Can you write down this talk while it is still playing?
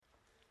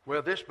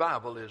Well, this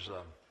Bible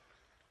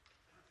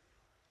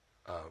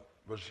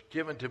was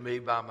given to me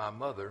by my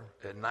mother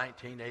in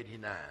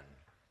 1989.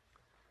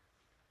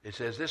 It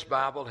says, this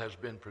Bible has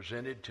been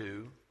presented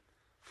to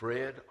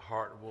Fred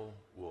Hartwell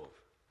Wolf.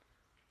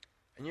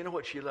 And you know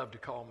what she loved to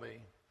call me?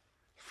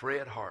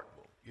 Fred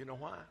Hartwell. You know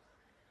why?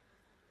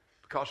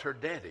 Because her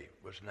daddy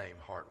was named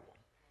Hartwell.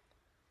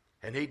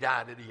 And he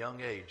died at a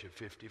young age of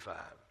 55.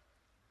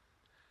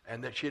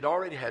 And that she had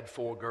already had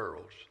 4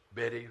 girls,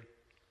 Betty,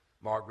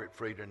 Margaret,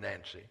 Frida, and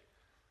Nancy.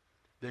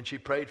 Then she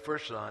prayed for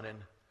her son and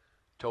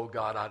told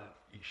God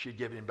she'd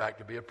give him back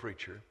to be a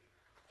preacher.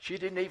 She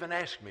didn't even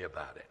ask me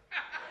about it.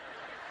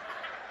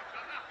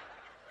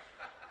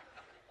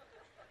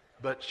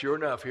 But sure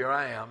enough, here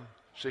I am,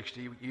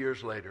 60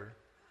 years later,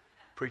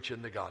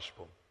 preaching the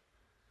gospel.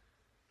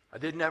 I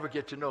didn't ever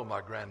get to know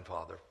my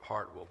grandfather,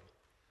 Hartwell,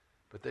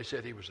 but they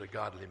said he was a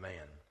godly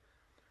man.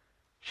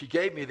 She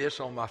gave me this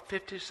on my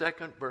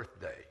 52nd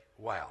birthday.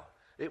 Wow,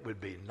 it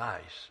would be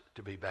nice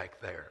to be back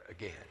there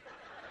again.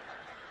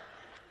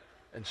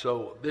 And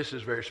so this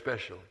is very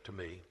special to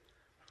me.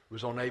 It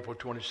was on April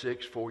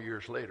 26, 4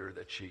 years later,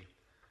 that she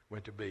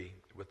went to be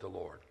with the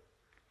Lord.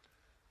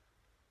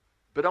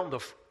 But on the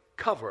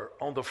cover,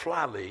 on the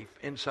flyleaf,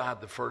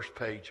 inside the first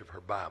page of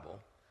her Bible,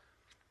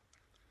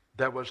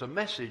 there was a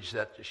message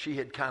that she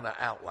had kind of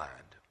outlined.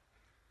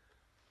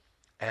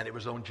 And it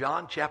was on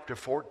John chapter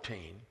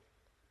 14,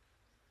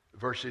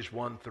 verses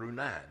 1 through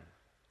 9.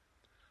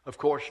 Of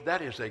course,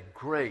 that is a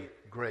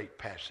great, great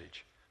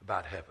passage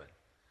about heaven.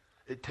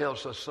 It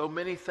tells us so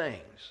many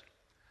things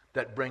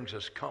that brings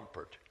us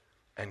comfort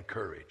and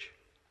courage.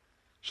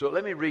 So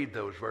let me read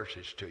those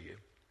verses to you.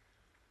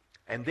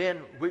 And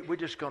then we're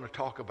just going to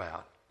talk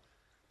about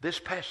this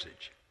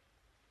passage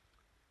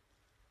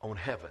on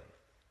heaven.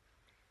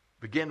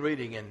 Begin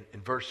reading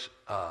in verse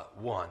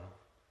 1.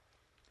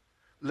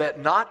 Let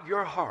not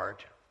your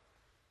heart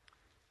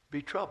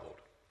be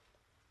troubled.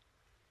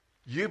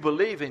 You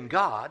believe in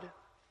God,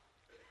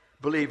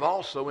 believe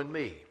also in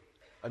me.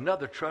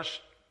 Another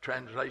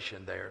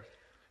translation there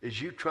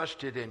is you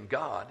trusted in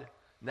God,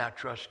 now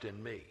trust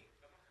in me.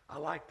 I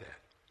like that.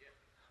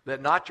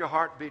 Let not your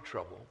heart be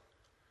troubled.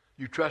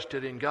 You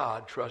trusted in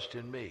God, trust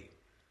in me.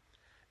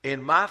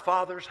 In my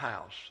Father's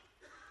house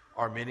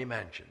are many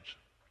mansions.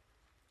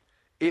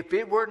 If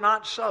it were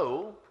not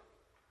so,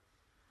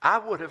 I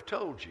would have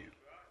told you.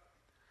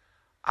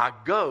 I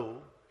go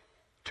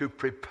to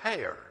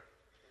prepare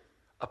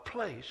a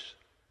place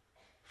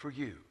for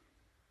you.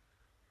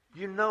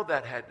 You know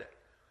that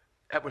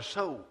was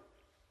so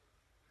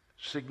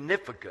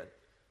significant.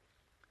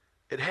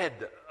 It had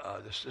the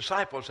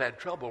disciples had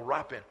trouble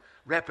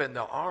wrapping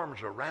their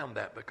arms around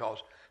that,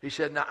 because he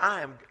said, now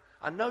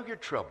I know you're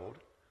troubled,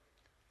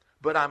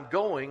 but I'm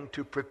going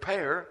to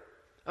prepare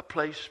a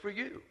place for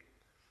you.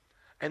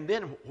 And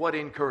then what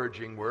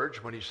encouraging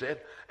words when he said,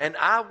 and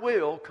I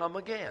will come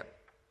again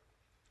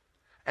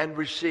and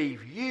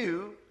receive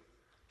you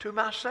to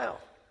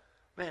myself.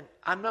 Man,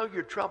 I know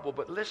you're troubled,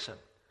 but listen,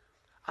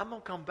 I'm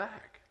going to come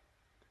back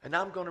and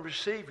I'm going to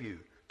receive you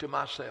to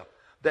myself,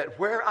 that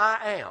where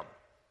I am,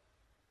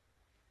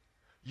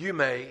 you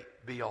may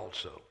be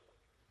also.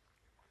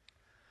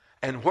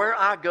 And where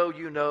I go,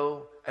 you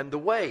know, and the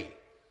way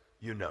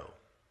you know.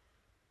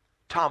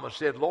 Thomas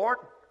said, Lord,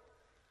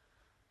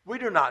 we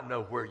do not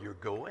know where you're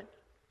going,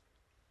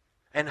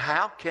 and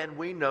how can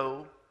we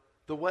know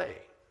the way?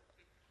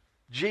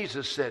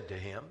 Jesus said to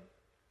him,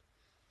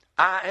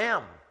 I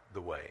am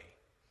the way,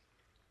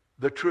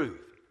 the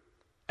truth,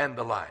 and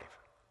the life.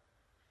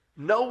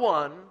 No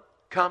one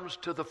comes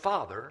to the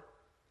Father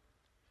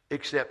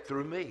except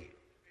through me.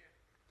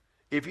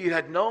 If you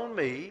had known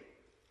me,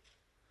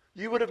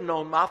 you would have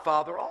known my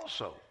Father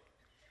also.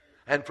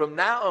 And from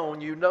now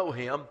on you know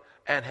him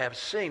and have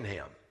seen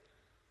him.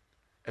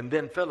 And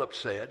then Philip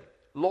said,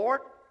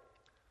 Lord,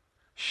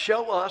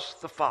 show us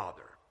the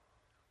Father.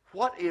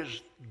 What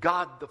is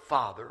God the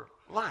Father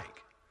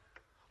like?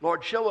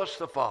 Lord, show us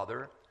the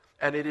Father,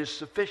 and it is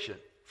sufficient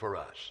for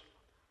us.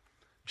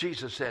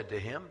 Jesus said to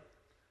him,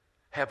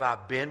 have I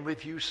been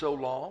with you so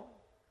long,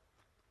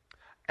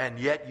 and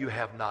yet you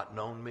have not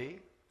known me?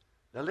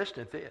 Now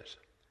listen to this.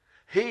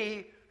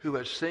 He who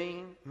has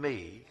seen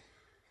me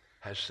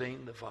has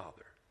seen the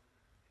Father.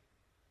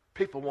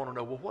 People want to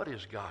know, well, what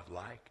is God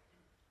like?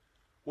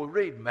 Well,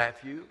 read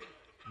Matthew,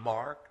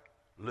 Mark,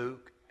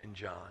 Luke, and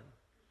John.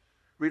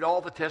 Read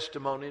all the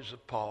testimonies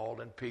of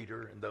Paul and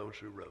Peter and those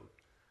who wrote.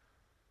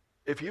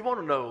 If you want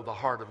to know the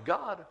heart of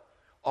God,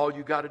 all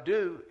you got to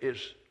do is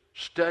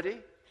study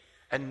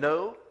and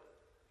know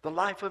the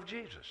life of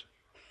Jesus.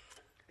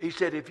 He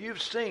said, if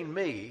you've seen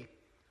me,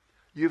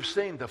 you've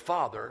seen the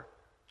Father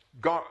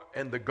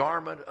in the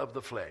garment of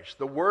the flesh.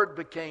 The Word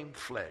became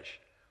flesh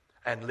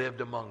and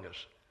lived among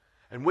us.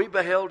 And we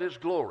beheld his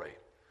glory,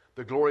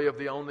 the glory of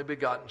the only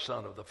begotten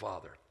Son of the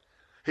Father.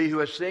 He who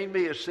has seen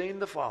me has seen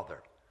the Father.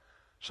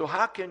 So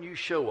how can you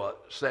show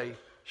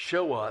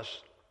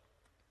us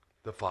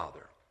the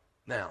Father?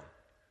 Now,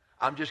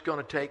 I'm just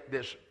going to take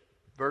this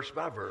verse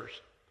by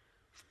verse,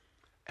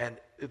 and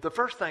the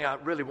first thing I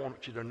really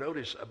want you to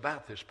notice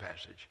about this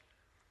passage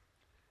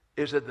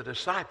is that the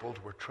disciples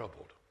were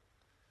troubled.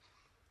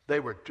 They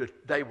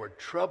were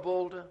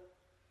troubled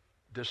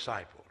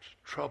disciples.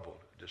 Troubled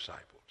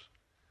disciples.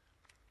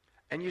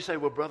 And you say,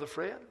 well, Brother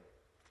Fred,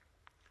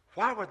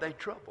 why were they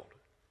troubled?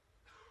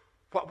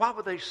 Why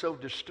were they so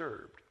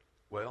disturbed?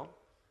 Well,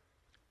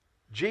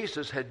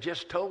 Jesus had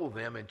just told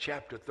them in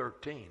chapter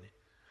 13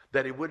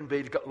 that it wouldn't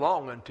be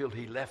long until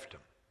he left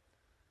them.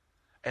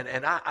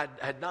 And I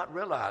had not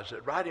realized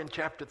that right in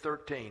chapter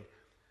 13,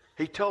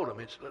 he told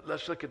them,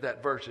 let's look at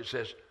that verse. It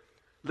says,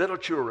 little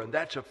children,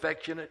 that's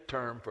affectionate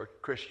term for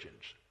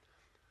Christians.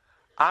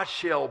 I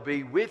shall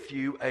be with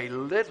you a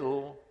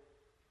little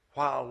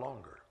while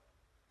longer.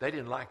 They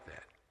didn't like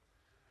that.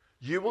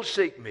 You will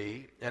seek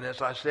me, and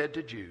as I said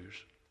to Jews,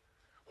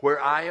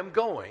 where I am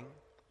going,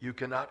 you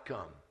cannot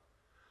come.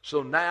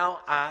 So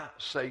now I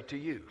say to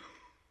you,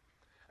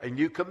 a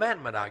new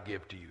commandment I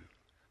give to you,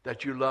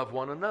 that you love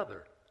one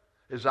another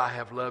as I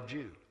have loved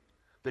you,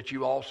 that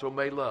you also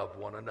may love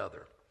one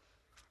another.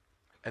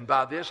 And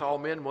by this all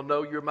men will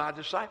know you're my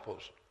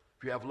disciples,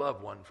 if you have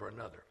love one for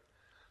another.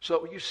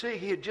 So you see,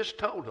 he had just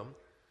told them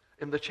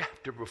in the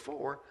chapter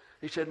before,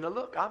 he said, now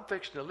look, I'm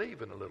fixing to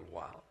leave in a little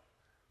while.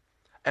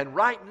 And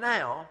right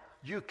now,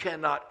 you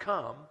cannot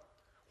come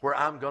where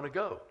I'm going to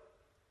go.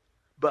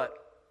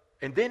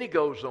 And then he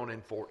goes on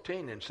in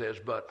 14 and says,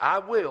 but I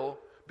will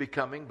be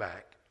coming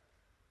back.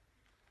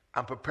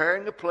 I'm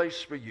preparing a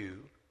place for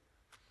you.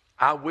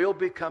 I will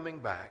be coming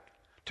back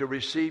to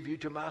receive you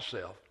to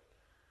myself,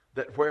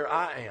 that where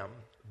I am,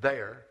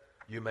 there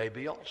you may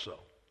be also.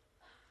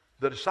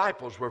 The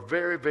disciples were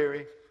very,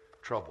 very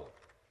troubled.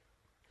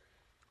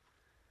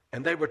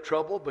 And they were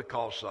troubled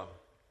because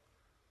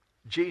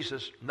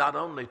Jesus not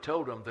only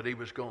told them that he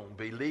was going to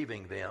be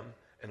leaving them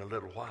in a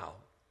little while,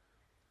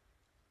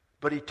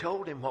 but he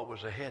told him what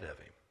was ahead of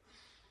him.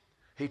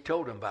 He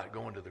told him about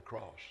going to the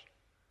cross.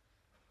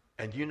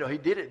 And you know, he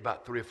did it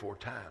about 3 or 4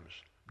 times.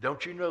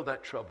 Don't you know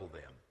that troubled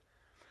them?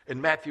 In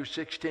Matthew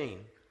 16,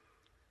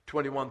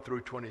 21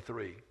 through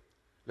 23,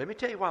 let me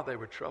tell you why they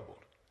were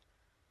troubled.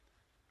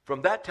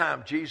 From that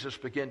time, Jesus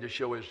began to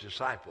show his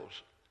disciples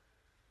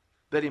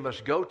that he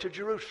must go to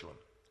Jerusalem,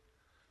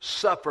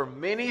 suffer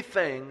many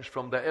things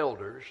from the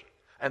elders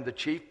and the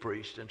chief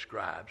priests and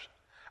scribes,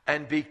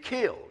 and be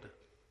killed,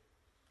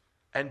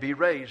 and be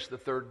raised the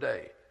 3rd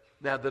day.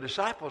 Now, the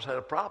disciples had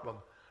a problem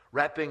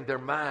wrapping their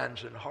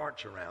minds and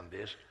hearts around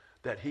this,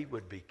 that he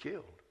would be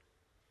killed.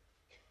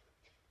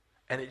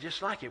 And it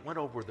just like it went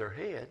over their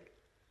head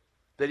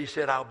that he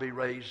said, I'll be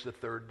raised the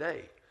 3rd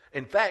day.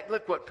 In fact,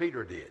 look what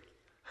Peter did.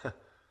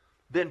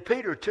 Then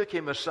Peter took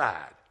him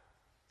aside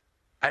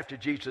after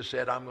Jesus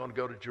said, I'm going to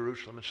go to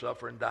Jerusalem and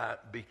suffer and die,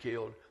 be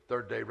killed,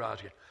 3rd day rise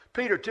again.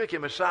 Peter took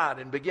him aside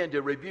and began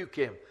to rebuke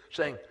him,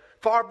 saying,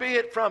 far be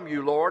it from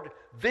you, Lord,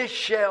 this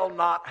shall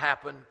not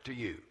happen to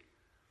you.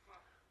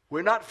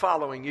 We're not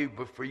following you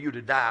for you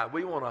to die.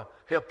 We want to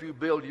help you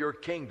build your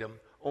kingdom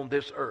on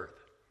this earth.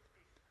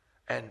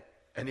 And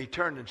he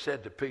turned and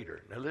said to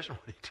Peter, now listen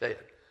what he said.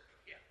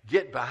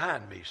 Get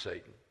behind me,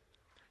 Satan.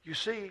 You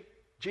see,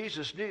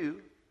 Jesus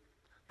knew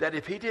that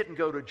if he didn't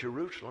go to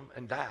Jerusalem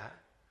and die,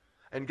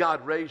 and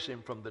God raised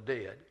him from the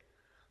dead,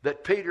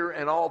 that Peter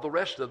and all the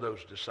rest of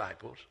those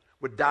disciples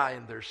would die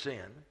in their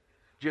sin,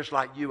 just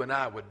like you and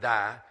I would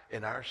die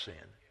in our sin.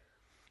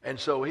 And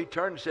so he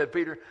turned and said,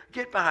 Peter,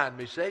 get behind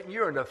me, Satan.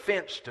 You're an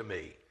offense to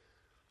me.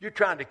 You're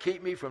trying to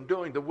keep me from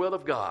doing the will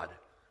of God,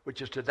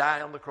 which is to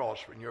die on the cross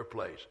in your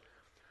place.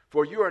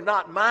 For you are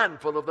not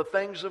mindful of the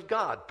things of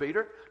God,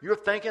 Peter. You're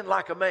thinking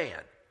like a man.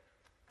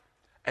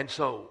 And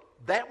so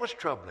that was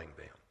troubling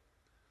them.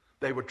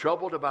 They were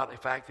troubled about the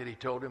fact that he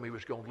told them he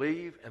was going to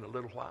leave in a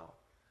little while.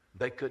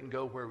 They couldn't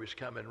go where he was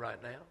coming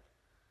right now.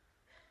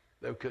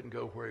 They couldn't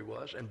go where he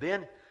was. And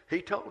then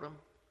he told them,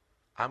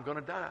 I'm going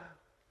to die.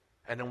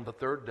 And on the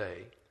 3rd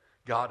day,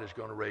 God is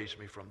going to raise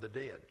me from the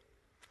dead.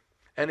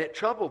 And it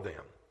troubled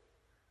them.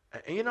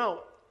 And you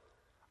know,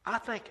 I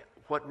think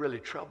what really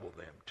troubled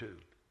them too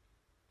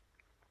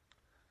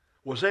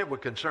was they were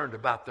concerned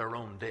about their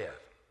own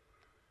death.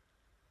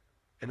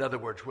 In other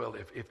words, well,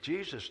 if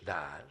Jesus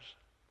dies,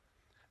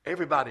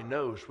 everybody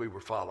knows we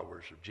were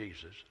followers of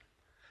Jesus.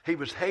 He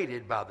was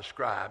hated by the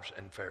scribes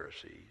and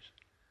Pharisees,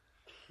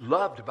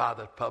 loved by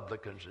the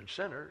publicans and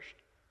sinners,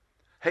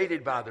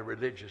 hated by the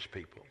religious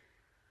people.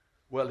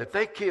 Well, if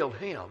they killed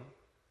him,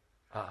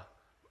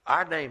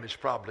 our name is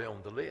probably on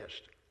the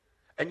list.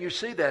 And you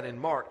see that in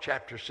Mark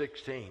chapter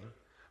 16,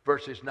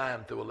 verses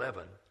 9 through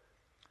 11.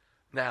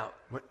 Now,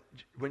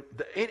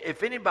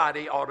 if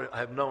anybody ought to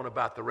have known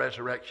about the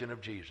resurrection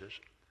of Jesus,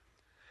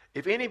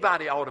 if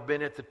anybody ought to have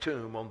been at the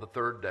tomb on the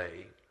 3rd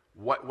day,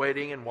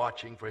 waiting and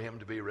watching for him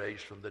to be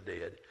raised from the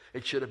dead,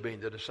 it should have been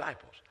the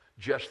disciples.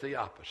 Just the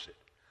opposite.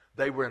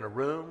 They were in a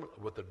room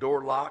with the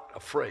door locked,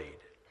 afraid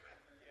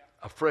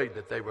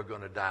that they were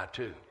going to die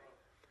too.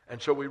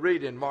 And so we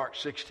read in Mark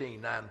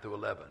 16, 9 through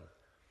 11.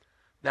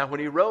 Now, when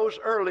he rose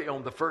early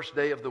on the 1st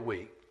day of the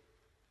week,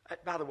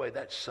 by the way,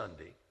 that's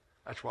Sunday.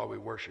 That's why we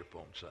worship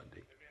on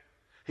Sunday.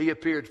 He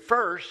appeared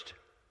first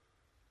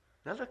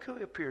Now look who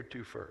he appeared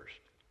to first.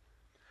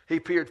 He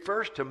appeared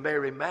first to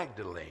Mary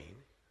Magdalene,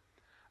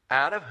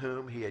 out of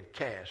whom he had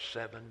cast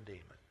 7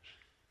 demons.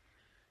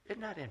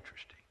 Isn't that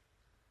interesting?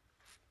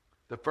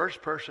 The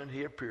first person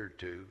he appeared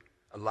to,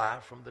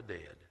 alive from the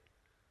dead,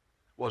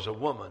 was a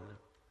woman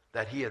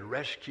that he had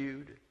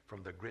rescued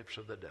from the grips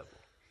of the devil.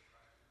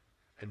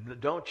 And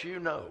don't you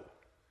know,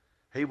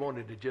 he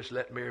wanted to just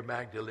let Mary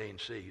Magdalene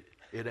see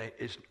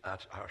I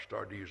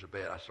started to use a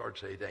bad. I started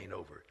to say it ain't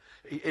over.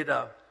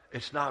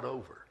 It's not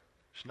over.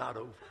 It's not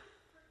over.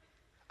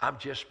 I'm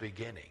just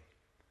beginning.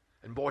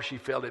 And boy, she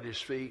fell at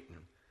his feet, and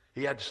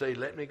he had to say,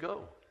 let me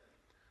go.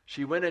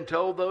 She went and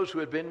told those who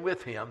had been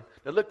with him.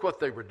 Now look what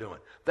they were doing.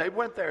 They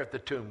went there at the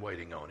tomb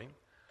waiting on him.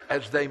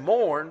 As they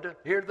mourned,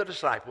 here are the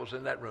disciples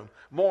in that room,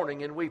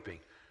 mourning and weeping.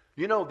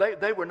 You know,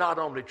 they were not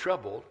only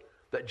troubled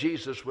that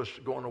Jesus was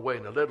going away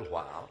in a little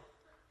while.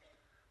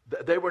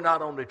 They were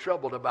not only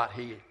troubled about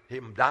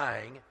him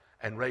dying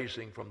and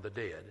raising from the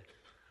dead,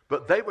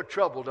 but they were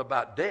troubled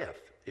about death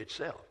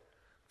itself.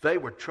 They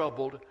were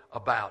troubled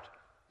about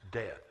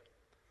death.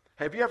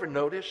 Have you ever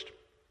noticed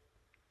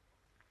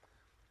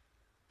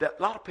that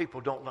a lot of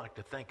people don't like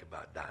to think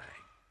about dying?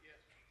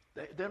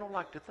 They don't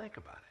like to think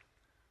about it.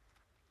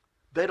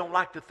 They don't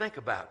like to think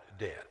about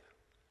death.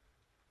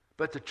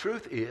 But the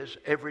truth is,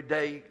 every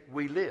day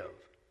we live,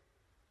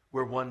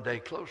 we're one day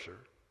closer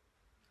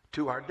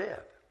to our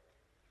death,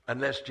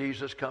 unless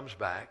Jesus comes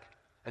back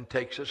and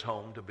takes us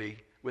home to be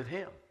with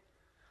him.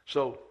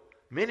 So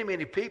many,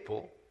 many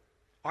people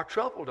are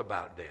troubled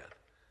about death.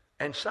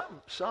 And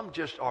some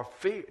just are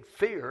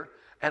fear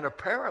and are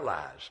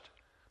paralyzed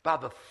by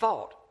the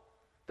thought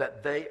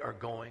that they are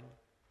going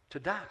to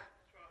die.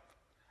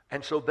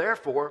 And so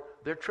therefore,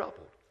 they're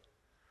troubled.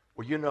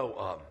 Well, you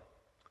know,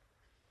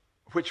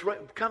 which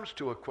comes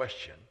to a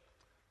question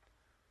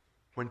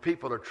when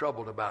people are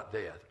troubled about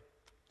death.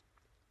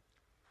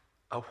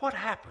 What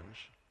happens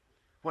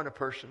when a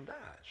person dies?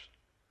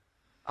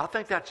 I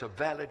think that's a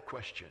valid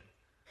question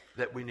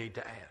that we need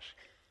to ask.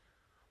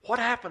 What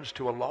happens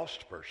to a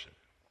lost person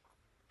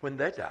when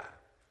they die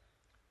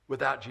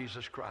without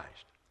Jesus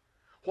Christ?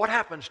 What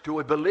happens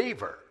to a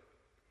believer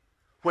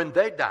when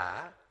they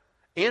die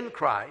in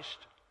Christ,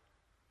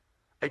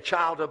 a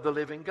child of the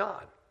living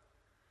God?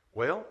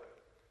 Well,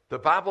 the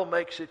Bible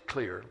makes it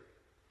clear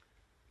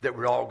that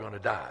we're all going to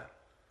die.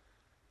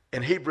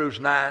 In Hebrews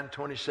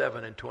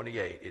 9:27 and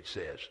 28, it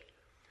says,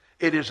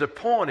 it is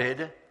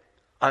appointed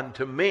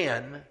unto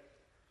men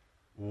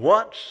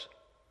once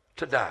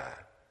to die.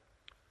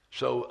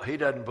 So he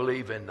doesn't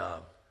believe in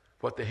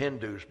what the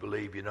Hindus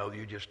believe, you know,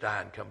 you just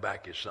die and come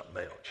back as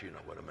something else, you know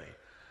what I mean.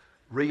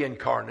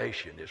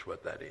 Reincarnation is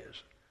what that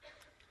is.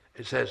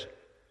 It says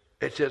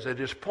it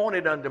is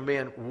appointed unto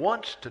men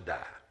once to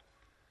die.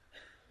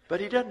 But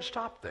he doesn't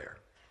stop there.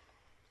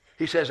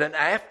 He says, and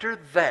after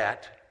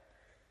that,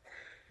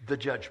 the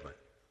judgment.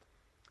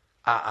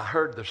 I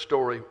heard the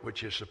story,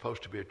 which is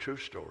supposed to be a true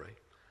story,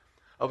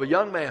 of a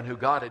young man who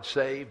God had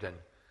saved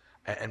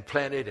and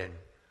planted, and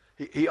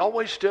he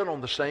always stood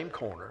on the same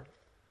corner,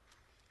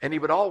 and he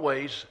would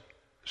always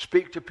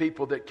speak to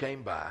people that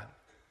came by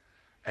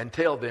and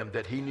tell them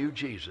that he knew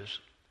Jesus.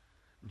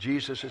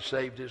 Jesus had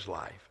saved his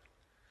life,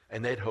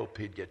 and they'd hope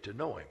he'd get to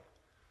know him.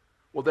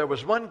 Well, there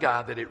was one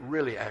guy that it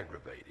really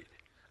aggravated.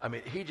 I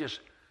mean, he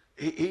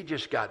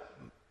just got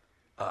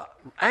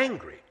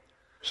angry.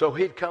 So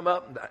he'd come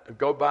up and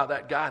go by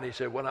that guy, and he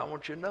said, well, I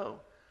want you to know,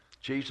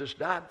 Jesus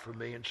died for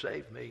me and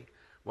saved me.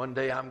 One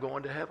day I'm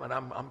going to heaven.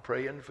 I'm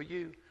praying for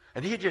you.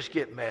 And he'd just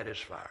get mad as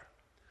fire.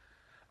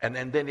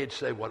 And then he'd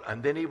say, well,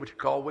 and then he would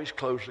always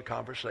close the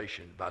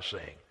conversation by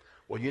saying,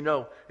 well, you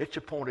know, it's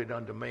appointed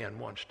unto man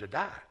once to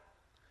die.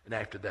 And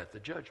after that, the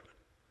judgment.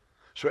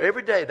 So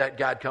every day that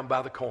guy'd come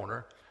by the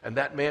corner, and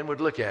that man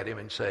would look at him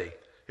and say,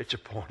 it's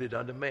appointed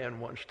unto man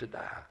once to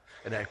die.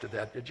 And after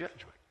that, the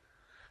judgment.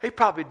 He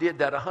probably did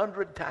that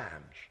 100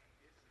 times.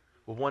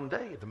 Well, one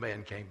day the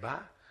man came by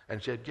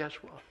and said, guess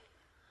what?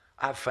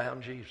 I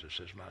found Jesus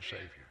as my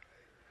Savior.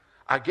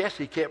 I guess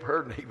he kept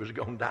hearing he was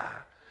going to die,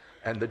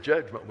 and the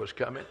judgment was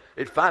coming.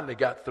 It finally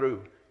got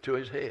through to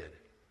his head.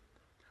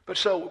 But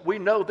so we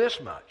know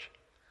this much,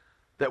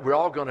 that we're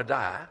all going to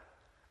die,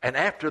 and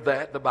after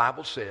that, the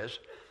Bible says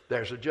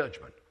there's a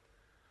judgment.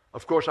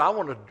 Of course, I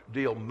want to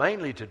deal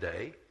mainly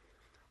today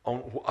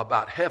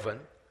about heaven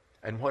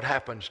and what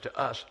happens to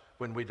us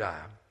when we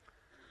die.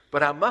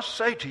 But I must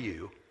say to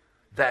you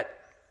that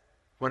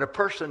when a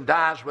person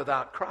dies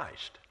without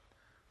Christ,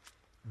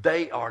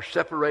 they are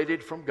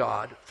separated from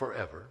God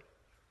forever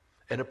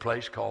in a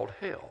place called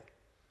hell.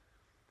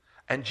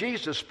 And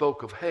Jesus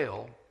spoke of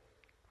hell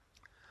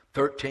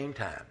 13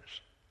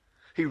 times.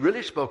 He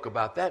really spoke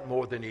about that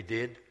more than he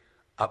did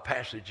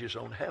passages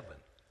on heaven.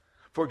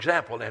 For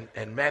example,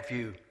 in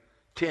Matthew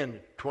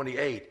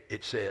 10:28,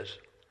 it says,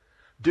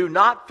 do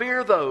not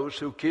fear those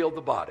who kill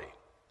the body,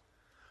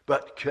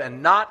 but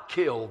cannot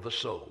kill the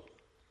soul,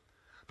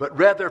 but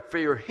rather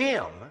fear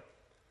him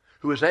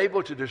who is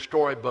able to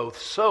destroy both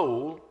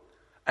soul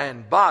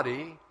and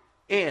body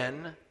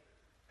in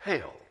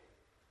hell.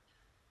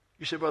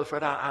 You say, Brother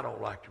Fred, I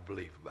don't like to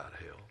believe about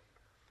hell.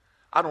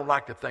 I don't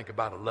like to think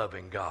about a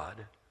loving God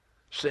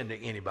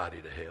sending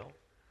anybody to hell.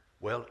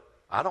 Well,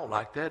 I don't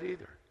like that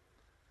either.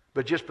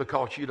 But just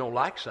because you don't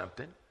like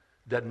something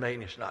doesn't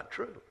mean it's not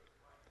true.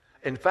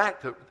 In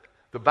fact,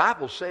 the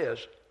Bible says,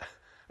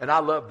 and I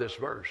love this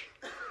verse,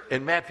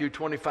 in Matthew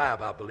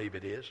 25, I believe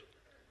it is,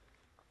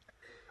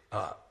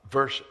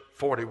 verse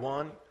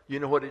 41, you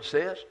know what it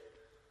says?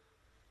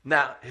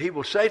 Now, he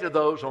will say to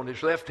those on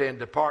his left hand,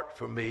 depart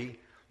from me,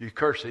 you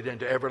cursed,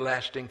 into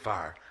everlasting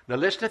fire. Now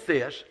listen to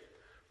this,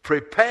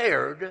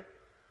 prepared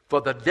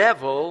for the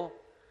devil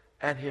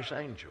and his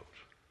angels.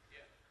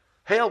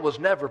 Hell was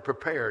never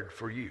prepared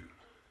for you.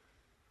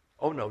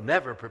 Oh no,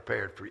 never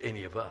prepared for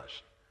any of us.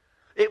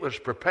 It was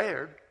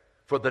prepared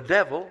for the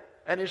devil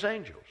and his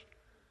angels.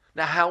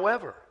 Now,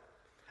 however,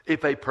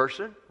 if a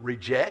person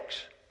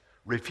rejects,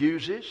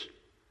 refuses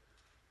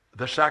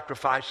the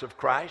sacrifice of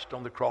Christ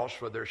on the cross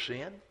for their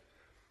sin,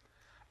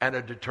 and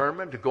are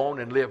determined to go on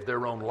and live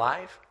their own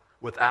life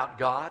without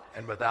God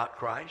and without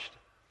Christ,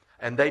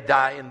 and they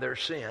die in their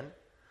sin,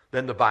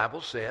 then the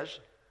Bible says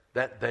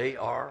that they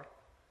are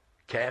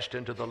cast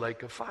into the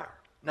lake of fire.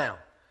 Now,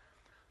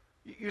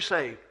 you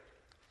say,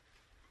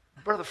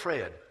 Brother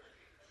Fred,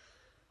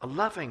 a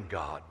loving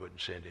God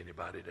wouldn't send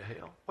anybody to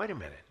hell. Wait a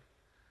minute.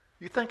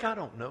 You think I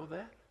don't know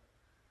that?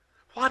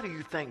 Why do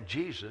you think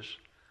Jesus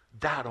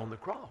died on the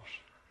cross?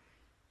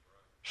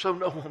 So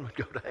no one would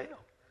go to hell.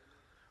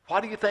 Why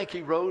do you think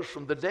he rose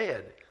from the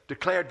dead,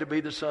 declared to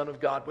be the Son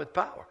of God with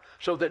power?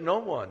 So that no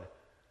one,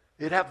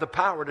 he'd have the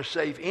power to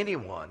save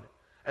anyone,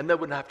 and they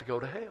wouldn't have to go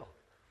to hell.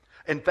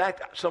 In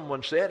fact,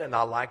 someone said, and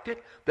I liked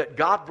it, that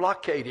God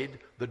blockaded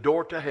the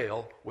door to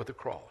hell with a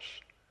cross.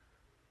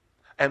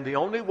 And the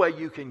only way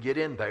you can get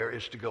in there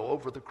is to go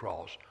over the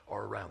cross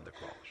or around the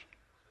cross.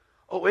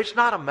 Oh, it's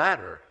not a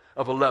matter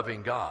of a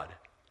loving God.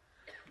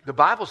 The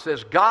Bible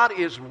says God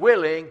is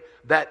willing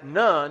that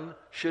none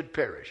should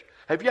perish.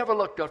 Have you ever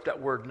looked up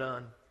that word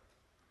none?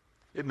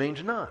 It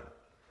means none.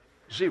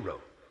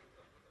 Zero.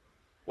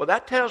 Well,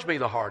 that tells me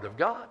the heart of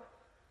God.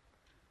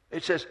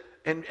 It says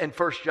in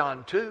 1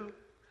 John 2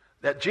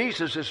 that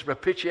Jesus is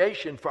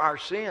propitiation for our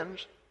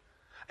sins,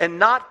 and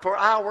not for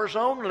ours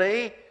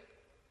only,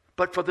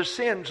 but for the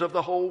sins of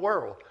the whole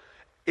world.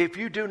 If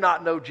you do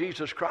not know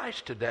Jesus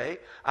Christ today,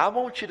 I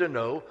want you to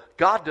know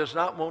God does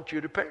not want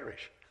you to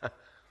perish.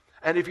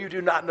 And if you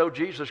do not know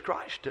Jesus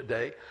Christ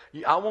today,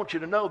 I want you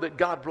to know that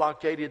God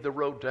blockaded the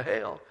road to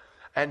hell,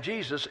 and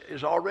Jesus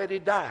has already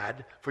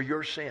died for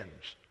your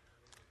sins.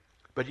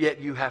 But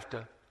yet you have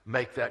to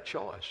make that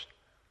choice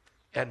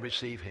and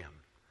receive him.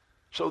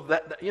 So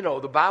that,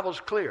 the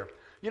Bible's clear.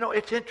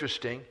 It's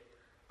interesting.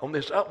 On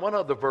this one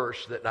other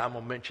verse that I'm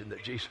going to mention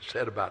that Jesus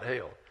said about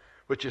hell,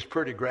 which is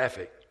pretty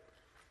graphic.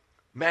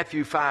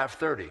 Matthew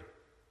 5:30.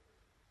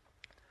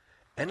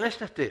 And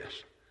listen to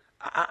this.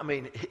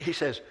 He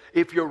says,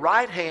 if your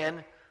right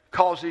hand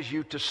causes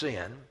you to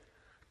sin,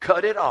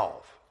 cut it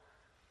off.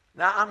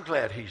 Now, I'm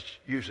glad he's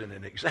using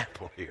an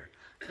example here.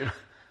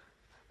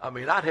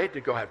 I'd hate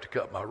to have to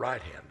cut my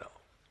right hand off.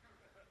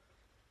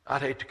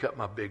 I'd hate to cut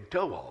my big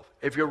toe off.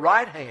 If your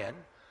right hand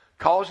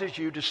causes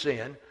you to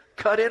sin,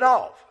 cut it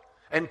off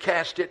and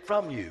cast it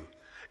from you.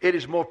 It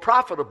is more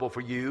profitable for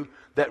you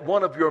that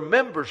one of your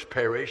members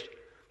perish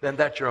than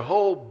that your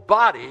whole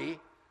body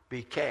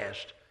be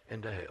cast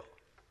into hell.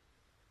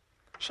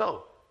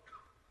 So,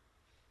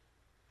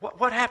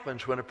 what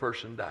happens when a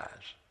person dies?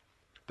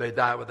 They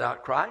die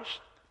without Christ,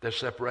 they're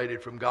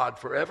separated from God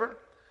forever,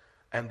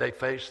 and they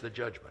face the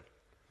judgment.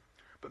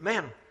 But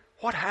man,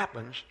 what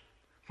happens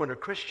when a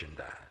Christian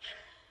dies?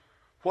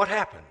 What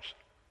happens?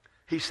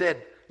 He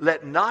said,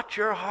 let not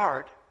your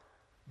heart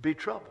be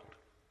troubled.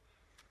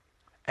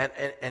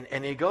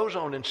 And he goes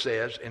on and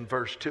says in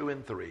verse 2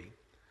 and 3,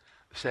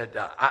 said,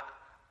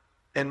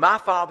 in my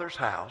Father's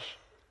house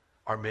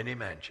are many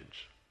mansions.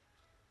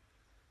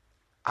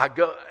 I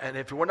go, and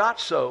if it were not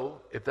so,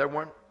 if there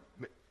weren't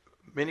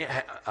many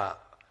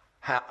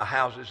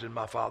houses in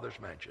my Father's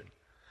mansion,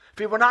 if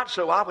it were not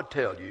so, I would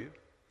tell you.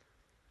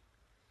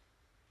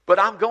 But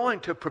I'm going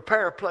to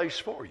prepare a place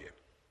for you.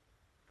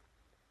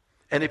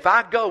 And if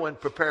I go and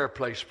prepare a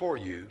place for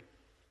you,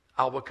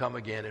 I will come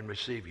again and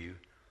receive you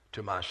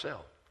to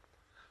myself.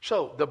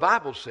 So the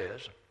Bible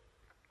says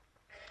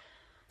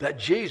that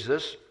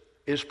Jesus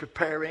is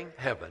preparing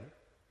heaven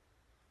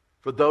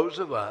for those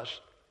of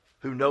us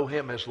who know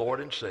him as Lord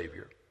and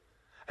Savior,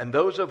 and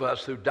those of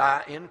us who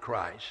die in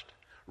Christ,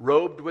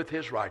 robed with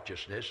his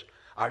righteousness,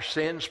 our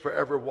sins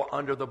forever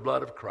under the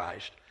blood of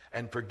Christ,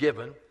 and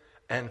forgiven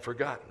and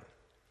forgotten.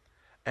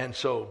 And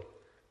so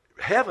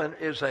heaven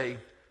is a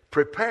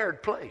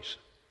prepared place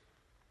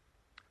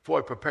for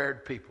a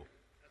prepared people.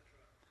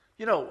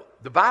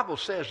 The Bible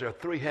says there are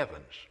three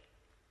heavens.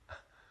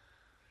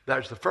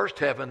 There's the first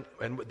heaven,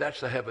 and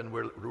that's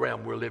the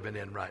realm we're living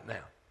in right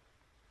now.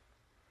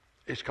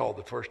 It's called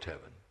the first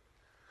heaven.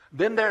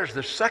 Then there's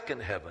the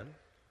second heaven,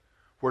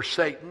 where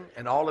Satan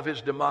and all of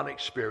his demonic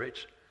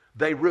spirits,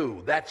 they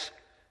rule. That's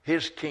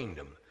his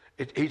kingdom.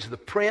 He's the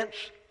prince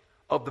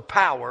of the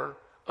power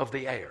of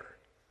the air.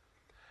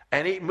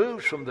 And he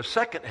moves from the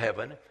second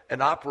heaven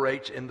and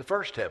operates in the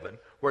first heaven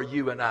where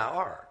you and I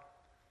are.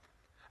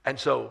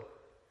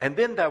 And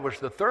then there was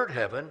the third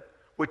heaven,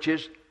 which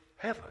is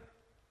heaven.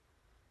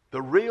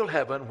 The real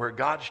heaven where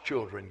God's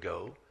children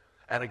go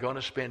and are going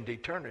to spend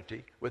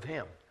eternity with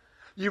him.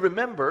 You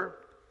remember,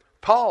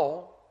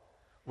 Paul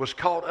was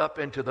caught up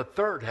into the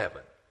third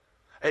heaven.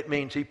 It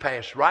means he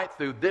passed right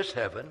through this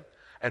heaven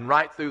and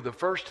right through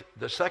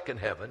the second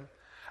heaven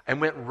and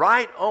went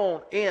right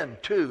on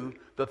into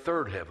the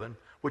third heaven,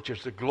 which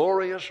is the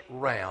glorious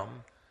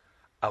realm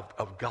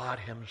of God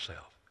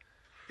himself.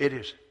 It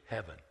is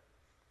heaven.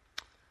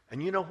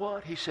 And you know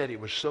what? He said it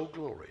was so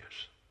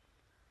glorious.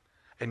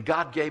 And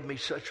God gave me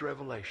such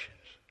revelations.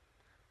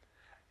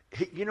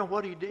 You know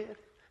what he did?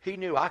 He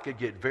knew I could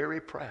get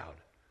very proud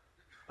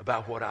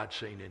about what I'd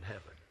seen in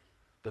heaven,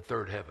 the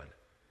third heaven.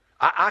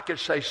 I could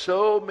say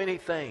so many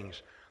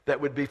things that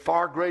would be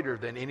far greater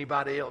than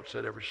anybody else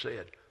had ever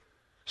said.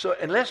 So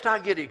unless I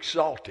get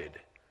exalted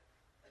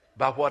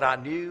by what I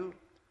knew,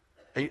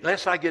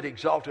 unless I get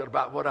exalted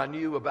about what I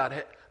knew about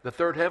the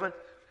third heaven,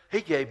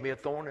 he gave me a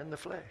thorn in the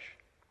flesh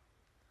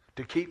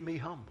to keep me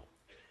humble,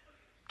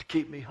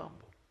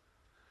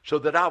 so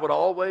that I would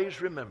always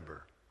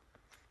remember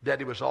that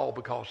it was all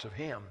because of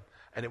him,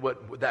 and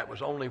that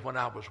was only when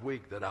I was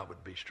weak that I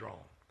would be strong.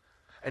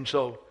 And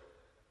so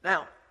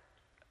now,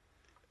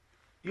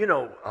 you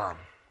know,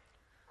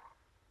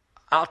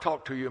 I'll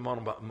talk to you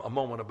a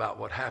moment about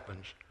what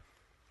happens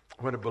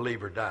when a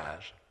believer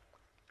dies.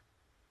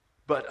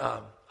 But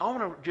I want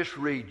to just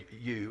read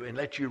you and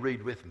let you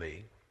read with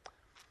me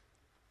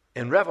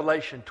in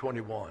Revelation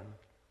 21,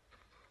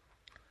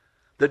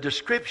 the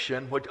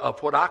description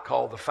of what I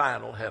call the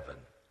final heaven.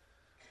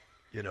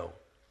 You know,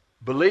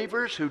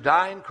 believers who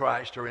die in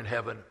Christ are in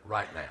heaven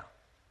right now.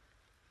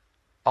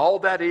 All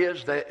that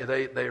is, they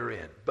are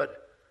in.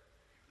 But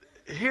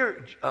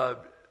here,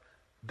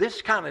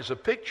 this kind of is a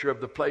picture of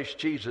the place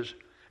Jesus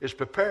is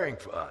preparing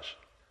for us.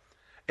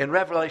 In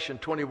Revelation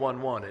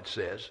 21:1 it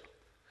says,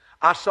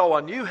 I saw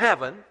a new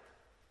heaven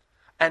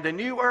and a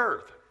new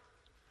earth,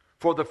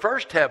 for the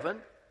first heaven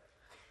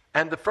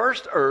and the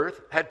first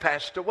earth had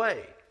passed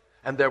away,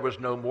 and there was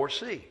no more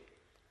sea.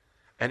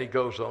 And he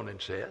goes on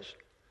and says,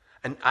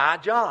 and I,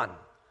 John,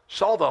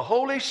 saw the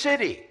holy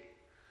city,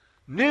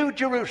 New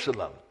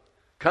Jerusalem,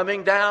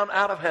 coming down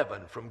out of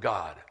heaven from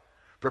God,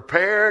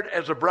 prepared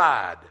as a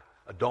bride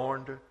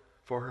adorned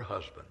for her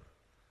husband.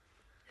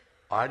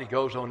 All right, he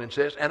goes on and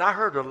says, and I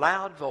heard a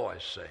loud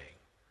voice saying,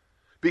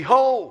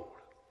 behold,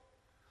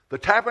 the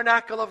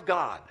tabernacle of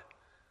God,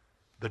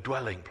 the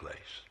dwelling place.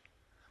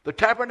 The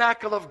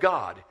tabernacle of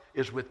God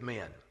is with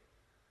men.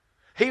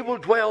 He will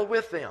dwell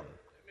with them,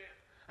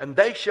 and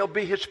they shall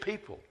be his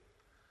people.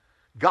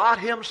 God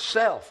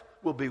himself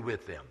will be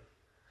with them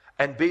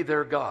and be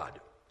their God.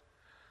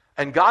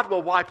 And God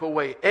will wipe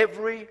away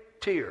every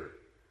tear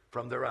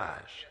from their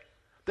eyes.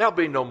 There'll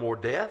be no more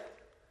death,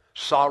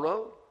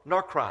 sorrow,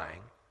 nor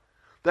crying.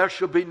 There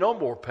shall be no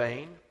more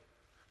pain,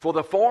 for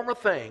the former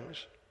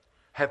things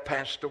have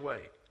passed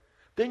away.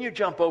 Then you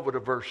jump over to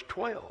verse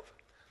 12,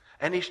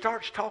 and he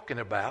starts talking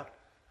about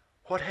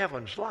what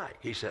heaven's like.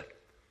 He said,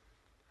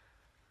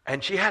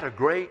 and she had a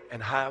great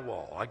and high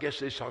wall. I guess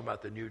he's talking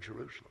about the New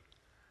Jerusalem.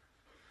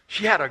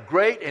 She had a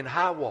great and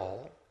high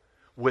wall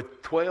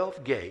with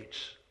 12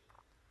 gates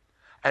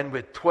and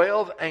with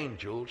 12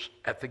 angels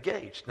at the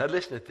gates. Now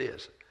listen to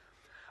this.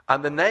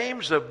 And the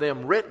names of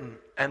them written,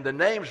 and the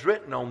names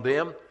written on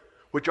them,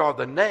 which are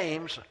the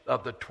names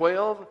of the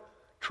 12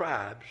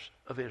 tribes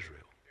of Israel.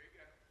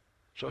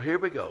 So here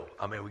we go.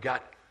 I mean, we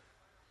got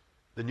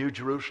the New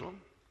Jerusalem,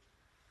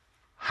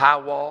 high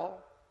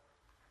wall,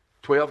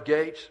 12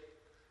 gates,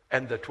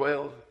 and the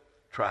 12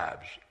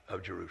 tribes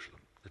of Jerusalem.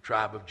 The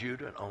tribe of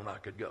Judah, and on I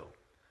could go.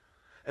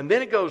 And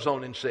then it goes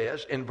on and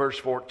says in verse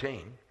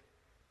 14,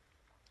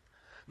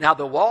 now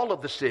the wall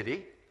of the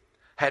city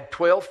had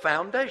 12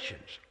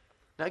 foundations.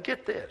 Now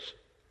get this.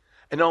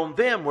 And on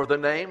them were the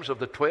names of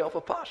the 12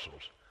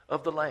 apostles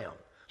of the Lamb.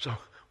 So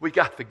we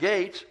got the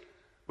gates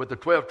with the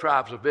 12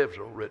 tribes of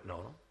Israel written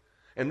on them.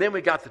 And then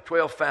we got the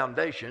 12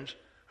 foundations,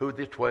 who are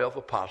the 12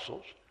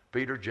 apostles,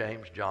 Peter,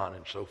 James, John,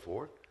 and so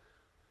forth.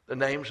 The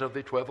names of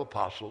the 12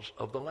 apostles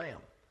of the Lamb.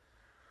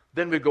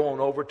 Then we go on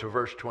over to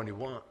verse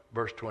 21.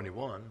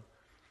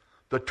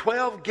 The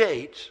 12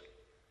 gates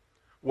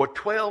were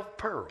 12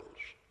 pearls.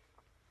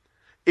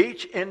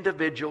 Each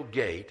individual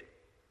gate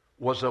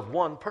was of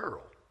one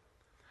pearl.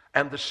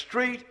 And the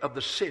street of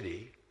the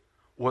city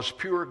was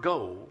pure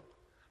gold,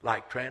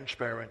 like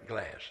transparent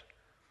glass.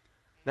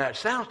 Now, it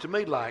sounds to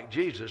me like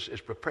Jesus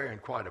is preparing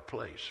quite a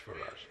place for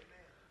us.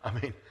 I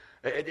mean,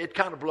 it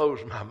kind of blows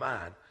my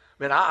mind.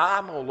 I mean,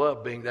 I'm going to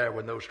love being there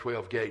when those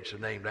 12 gates are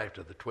named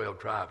after the 12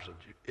 tribes of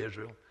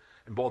Israel.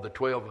 And boy, the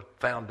 12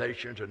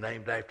 foundations are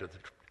named after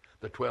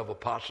the 12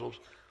 apostles.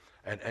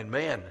 And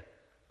man,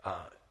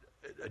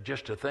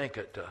 just to think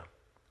that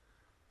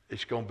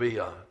it's going to be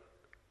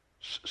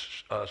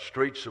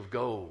streets of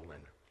gold.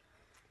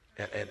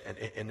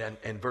 And then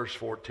in verse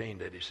 14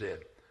 that he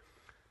said.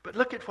 But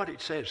look at what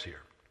it says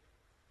here.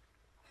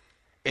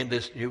 in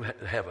this new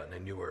heaven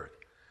and new earth.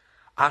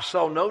 I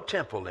saw no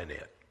temple in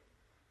it.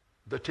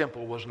 The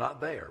temple was not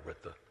there,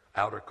 but the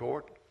outer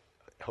court,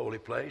 holy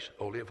place,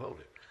 holy of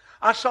holies.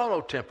 I saw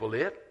no temple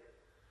in it,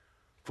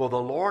 for the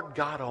Lord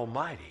God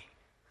Almighty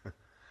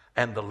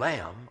and the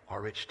Lamb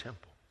are its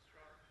temple.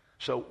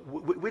 So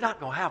we're not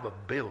going to have a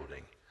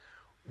building.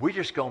 We're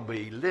just going to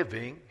be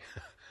living.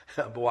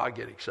 Boy, I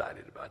get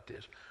excited about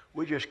this.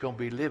 We're just going to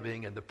be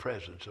living in the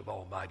presence of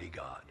Almighty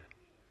God.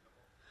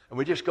 And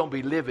we're just going to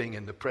be living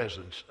in the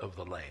presence of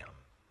the Lamb.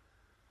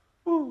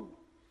 Woo.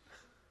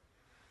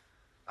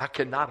 I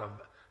cannot.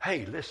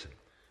 Hey, listen.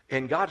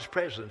 In God's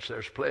presence,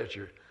 there's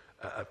pleasure.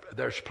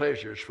 There's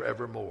pleasures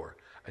forevermore.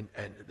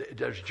 And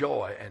there's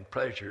joy and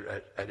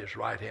pleasure at his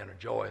right hand, and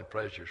joy and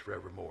pleasures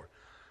forevermore.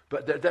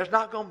 But there's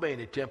not going to be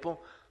any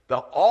temple.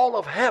 All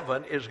of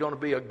heaven is going to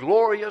be a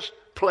glorious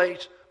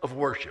place of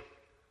worship.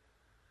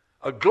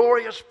 A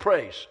glorious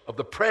place of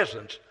the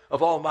presence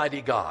of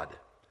Almighty God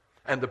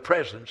and the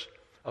presence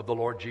of the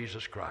Lord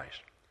Jesus Christ.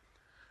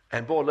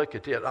 And boy, look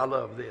at this. I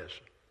love this.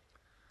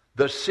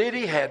 The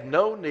city had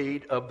no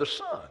need of the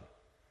sun,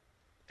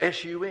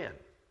 S-U-N,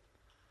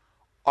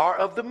 or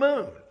of the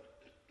moon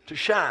to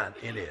shine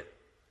in it,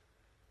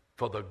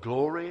 for the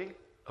glory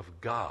of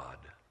God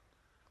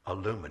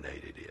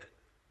illuminated it.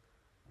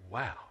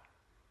 Wow.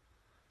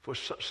 For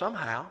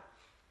somehow,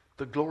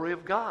 the glory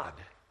of God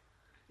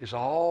is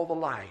all the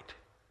light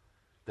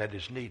that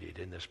is needed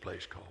in this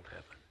place called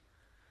heaven.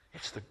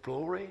 It's the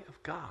glory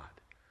of God,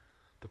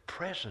 the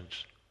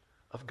presence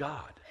of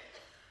God.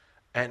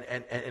 And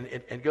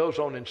it goes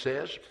on and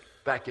says,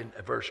 back in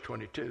verse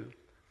 22,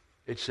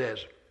 it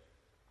says,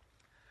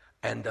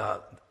 and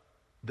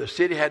the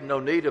city had no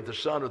need of the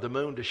sun or the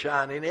moon to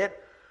shine in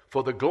it,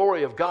 for the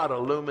glory of God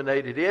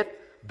illuminated it.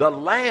 The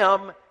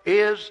Lamb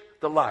is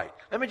the light.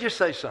 Let me just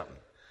say something.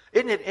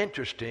 Isn't it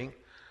interesting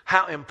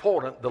how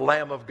important the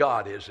Lamb of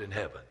God is in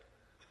heaven?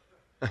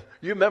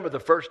 You remember the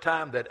first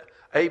time that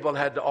Abel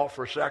had to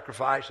offer a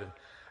sacrifice, and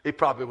it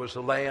probably was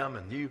the lamb,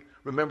 and you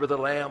remember the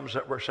lambs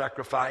that were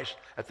sacrificed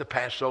at the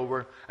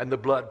Passover, and the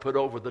blood put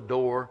over the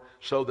door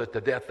so that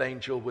the death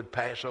angel would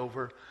pass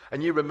over.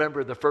 And you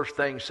remember the first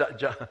thing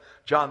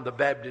John the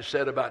Baptist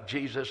said about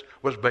Jesus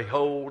was,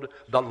 "Behold,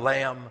 the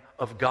Lamb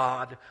of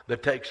God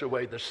that takes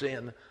away the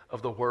sin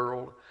of the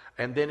world."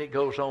 And then it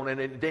goes on,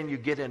 and then you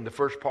get in the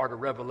first part of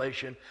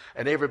Revelation,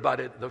 and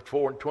everybody, the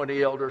 24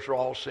 elders are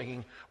all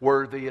singing,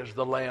 "Worthy is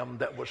the Lamb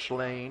that was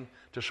slain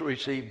to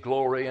receive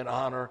glory and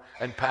honor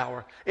and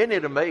power." Isn't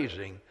it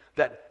amazing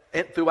that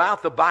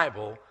throughout the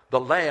Bible, the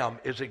Lamb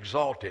is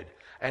exalted?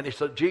 And it's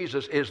that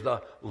Jesus is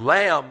the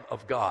Lamb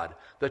of God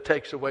that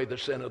takes away the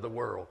sin of the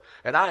world.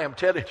 And I am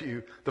telling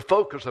you, the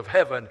focus of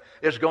heaven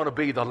is going to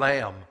be the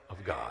Lamb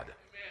of God.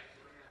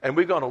 And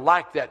we're going to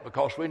like that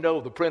because we know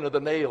the print of the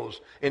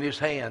nails in his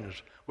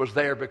hands was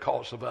there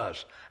because of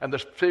us. And the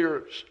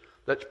spears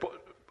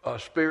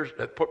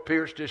that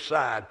pierced his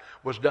side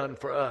was done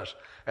for us.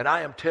 And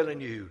I am telling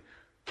you,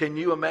 can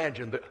you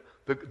imagine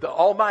the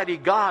Almighty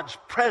God's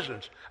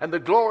presence, and the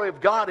glory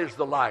of God is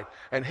the light,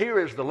 and here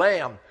is the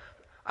Lamb.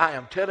 I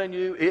am telling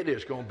you, it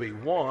is going to be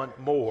one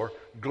more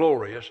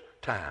glorious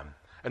time.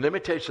 And let me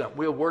tell you something.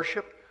 We'll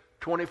worship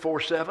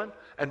 24/7.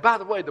 And by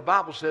the way, the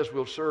Bible says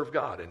we'll serve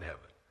God in heaven.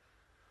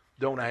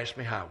 Don't ask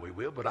me how we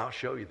will, but I'll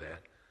show you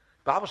that.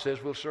 The Bible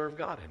says we'll serve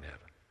God in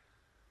heaven.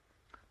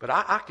 But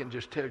I can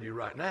just tell you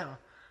right now,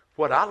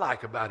 what I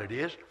like about it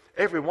is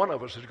every one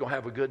of us is going to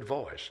have a good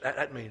voice.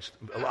 That means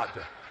a lot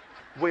to.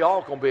 We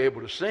all going to be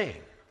able to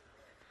sing.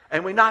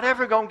 And we're not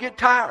ever going to get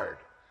tired.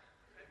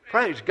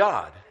 Praise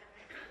God.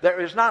 There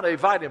is not a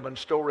vitamin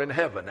store in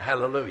heaven.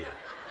 Hallelujah.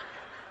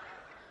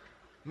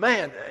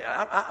 Man,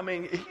 I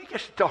mean, he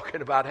gets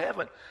talking about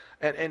heaven.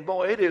 And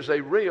boy, it is a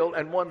real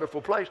and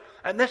wonderful place.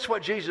 And that's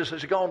what Jesus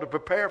has gone to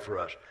prepare for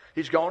us.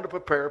 He's gone to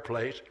prepare a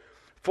place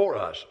for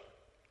us.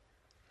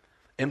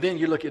 And then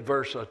you look at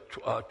verse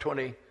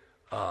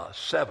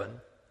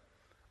 27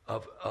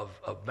 of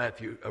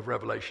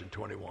Revelation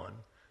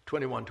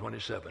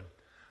 21:27.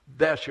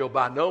 Thou shalt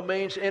by no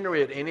means enter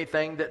in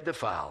anything that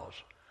defiles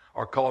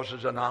or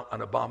causes an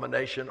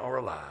abomination or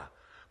a lie,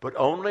 but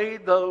only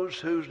those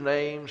whose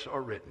names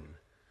are written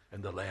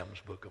in the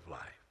Lamb's book of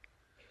life.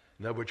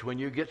 In other words, when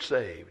you get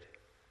saved,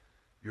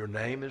 your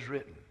name is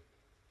written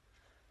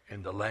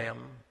in the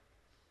Lamb's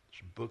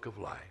book of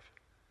life.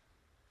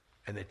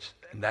 And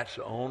that's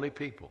the only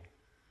people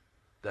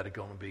that are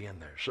going to be in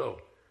there.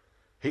 So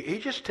he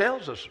just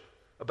tells us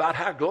about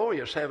how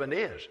glorious heaven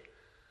is.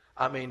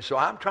 I mean, so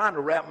I'm trying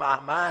to wrap my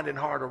mind and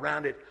heart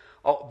around it.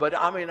 But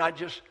I mean,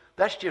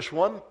 that's just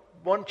one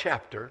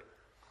chapter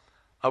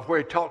of where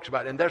he talks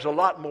about it. And there's a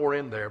lot more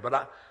in there,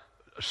 but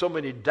so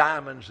many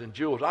diamonds and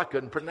jewels, I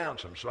couldn't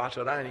pronounce them. So I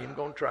said, I ain't even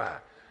going to try.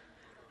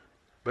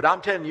 But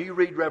I'm telling you, you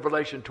read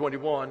Revelation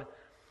 21,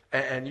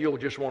 and you'll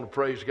just want to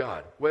praise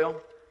God.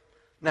 Well,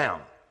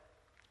 now,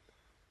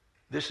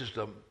 this is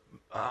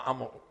I'm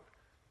going to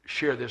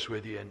share this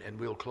with you, and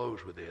we'll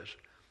close with this.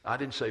 I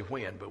didn't say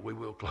when, but we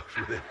will close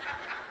with it.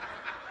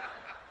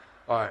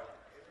 All right.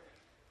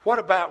 What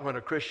about when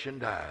a Christian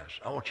dies?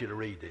 I want you to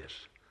read this.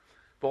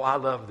 Boy, I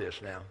love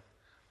this now.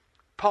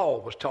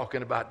 Paul was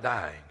talking about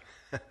dying.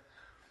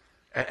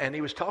 And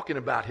he was talking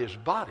about his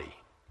body.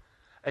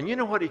 And you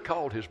know what he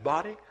called his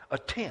body? A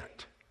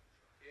tent.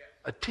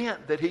 A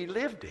tent that he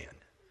lived in.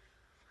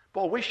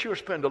 Boy, we sure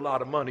spend a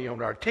lot of money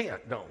on our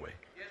tent, don't we?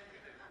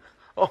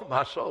 Oh,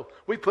 my soul.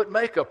 We put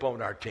makeup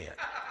on our tent.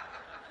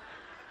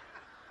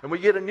 And we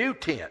get a new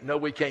tent. No,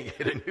 we can't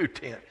get a new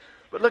tent.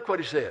 But look what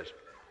he says.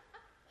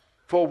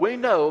 For we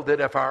know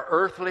that if our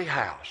earthly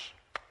house,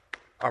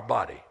 our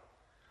body,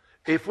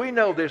 if we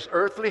know this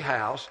earthly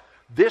house,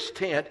 this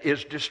tent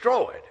is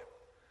destroyed,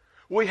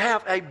 we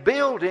have a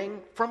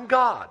building from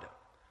God,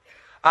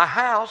 a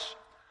house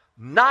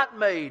not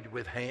made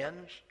with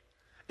hands,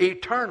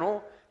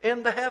 eternal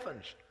in the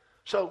heavens.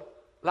 So,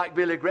 like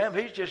Billy Graham,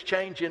 he's just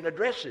changing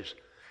addresses.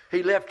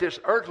 He left this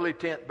earthly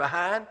tent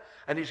behind,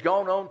 and he's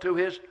gone on to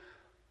his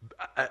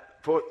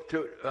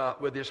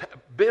with his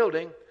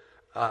building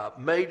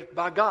made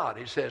by God.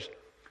 He says,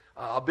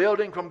 a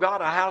building from God,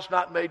 a house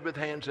not made with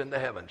hands in the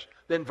heavens.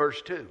 Then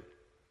verse 2.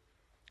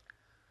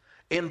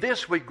 In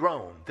this we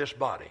groan, this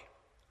body,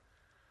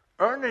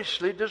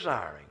 earnestly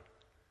desiring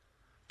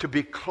to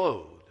be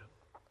clothed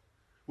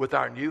with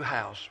our new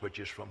house which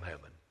is from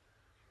heaven.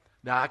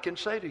 Now I can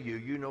say to you,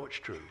 you know it's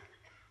true.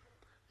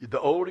 The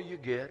older you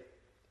get,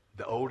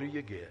 the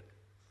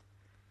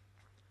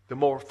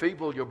more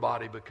feeble your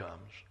body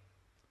becomes.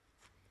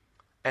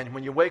 And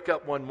when you wake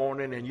up one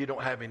morning and you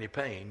don't have any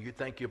pain, you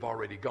think you've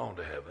already gone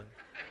to heaven.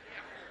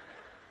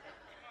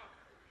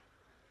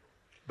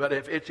 But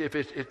if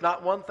it's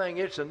not one thing,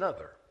 it's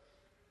another.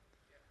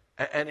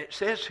 And it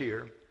says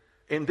here,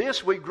 in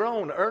this we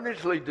groan,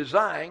 earnestly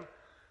desiring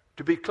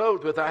to be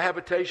clothed with our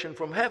habitation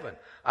from heaven.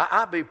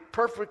 I'd be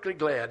perfectly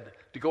glad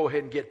to go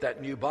ahead and get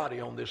that new body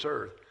on this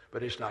earth,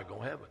 but it's not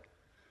going to happen.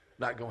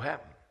 Not going to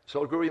happen.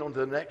 So agree on to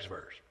the next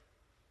verse.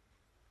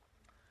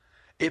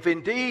 If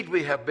indeed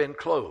we have been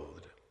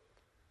clothed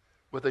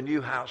with a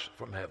new house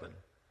from heaven,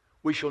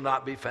 we shall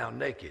not be found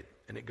naked.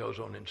 And it goes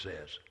on and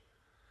says,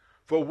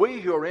 for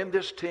we who are in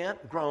this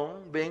tent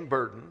groan, being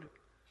burdened,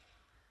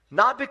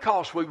 not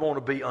because we want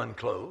to be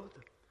unclothed,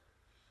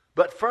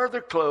 but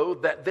further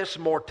clothed, that this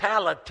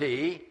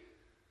mortality,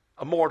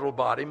 a mortal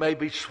body, may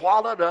be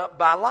swallowed up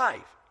by life.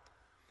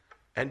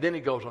 And then he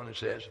goes on and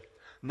says,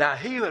 now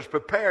he who has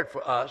prepared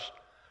for us,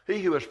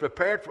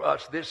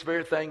 this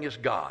very thing is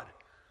God.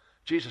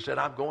 Jesus said,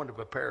 I'm going to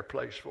prepare a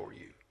place for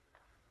you.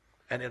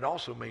 And it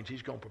also means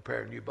he's going to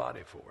prepare a new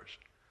body for us.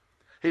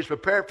 He's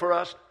prepared for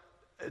us,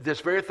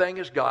 this very thing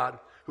is God,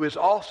 who has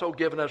also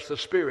given us the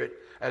Spirit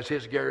as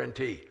his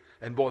guarantee.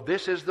 And boy,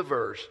 this is the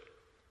verse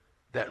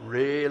that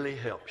really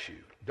helps you.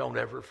 Don't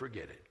ever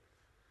forget it.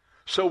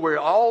 So we're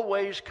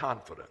always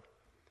confident,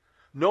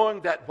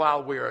 knowing that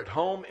while we're at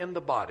home in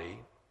the body,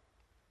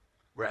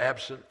 we're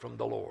absent from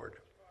the Lord.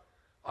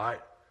 All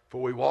right?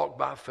 For we walk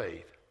by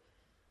faith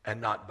and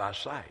not by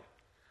sight.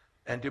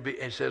 And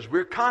it says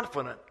we're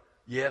confident,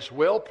 yes,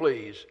 well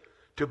pleased,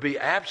 to be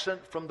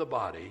absent from the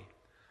body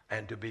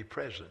and to be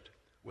present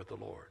with the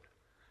Lord.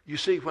 You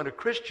see, when a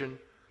Christian,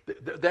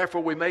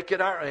 therefore we make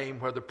it our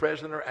aim, whether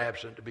present or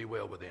absent, to be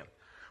well with him.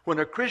 When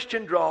a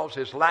Christian draws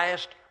his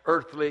last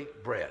earthly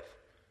breath,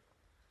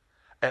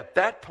 at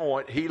that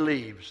point he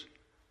leaves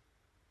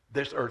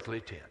this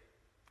earthly tent.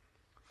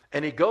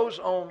 And he goes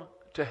on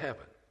to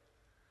heaven.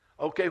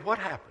 Okay, what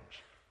happens?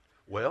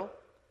 Well,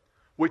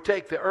 we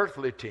take the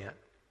earthly tent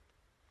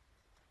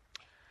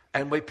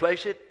and we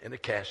place it in a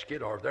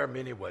casket, or there are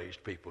many ways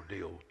people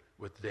deal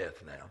with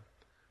death now.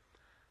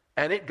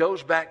 And it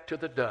goes back to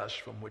the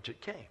dust from which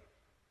it came.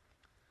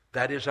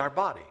 That is our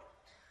body.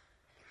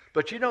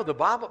 But you know, the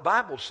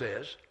Bible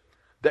says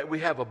that we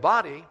have a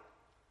body,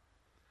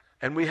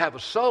 and we have a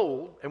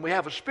soul, and we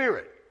have a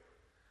spirit.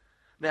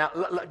 Now,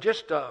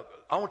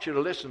 I want you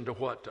to listen to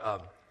what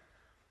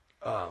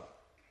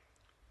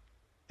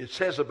it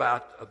says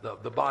about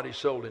the body,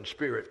 soul, and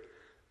spirit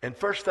in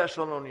 1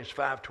 Thessalonians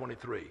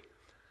 5:23.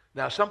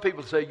 Now, some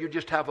people say you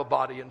just have a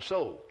body and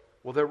soul.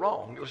 Well, they're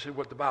wrong. Listen to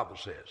what the Bible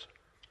says.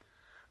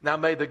 Now,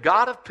 may the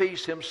God of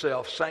peace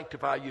himself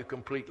sanctify you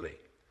completely.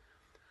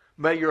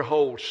 May your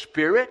whole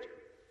spirit,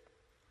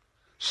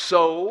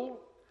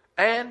 soul,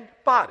 and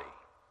body,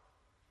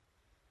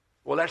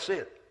 well, that's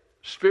it.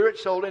 Spirit,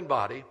 soul, and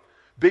body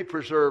be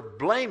preserved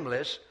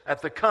blameless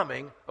at the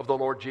coming of the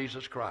Lord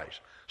Jesus Christ.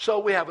 So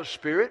we have a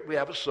spirit, we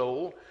have a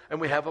soul,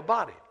 and we have a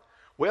body.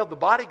 Well, the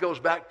body goes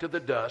back to the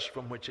dust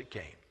from which it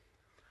came.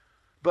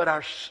 But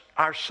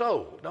our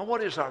soul, now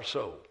what is our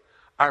soul?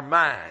 Our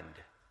mind,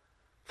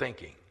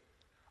 thinking.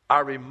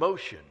 Our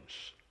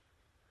emotions,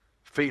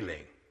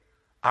 feeling.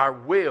 Our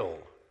will,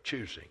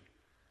 choosing.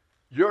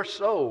 Your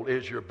soul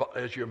is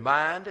your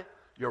mind,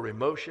 your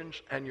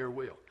emotions, and your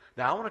will.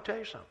 Now, I want to tell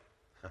you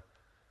something.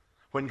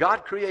 When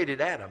God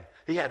created Adam,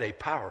 he had a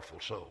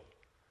powerful soul.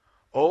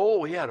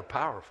 Oh, he had a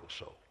powerful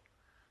soul.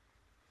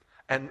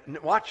 And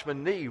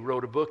Watchman Nee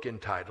wrote a book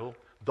entitled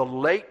The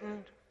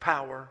Latent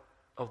Power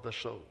of the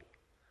Soul.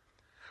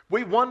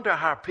 We wonder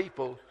how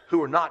people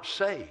who are not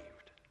saved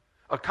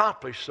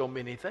accomplish so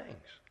many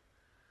things.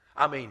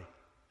 I mean,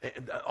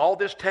 And all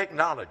this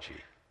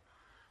technology,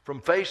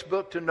 from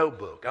Facebook to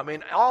notebook. I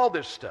mean, all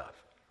this stuff.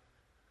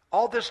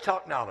 All this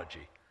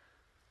technology.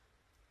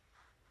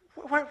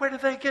 Where do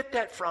they get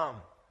that from?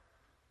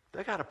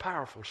 They got a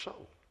powerful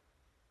soul.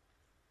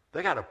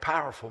 They got a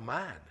powerful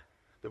mind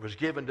that was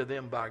given to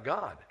them by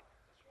God.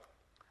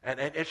 And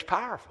it's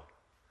powerful.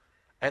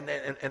 And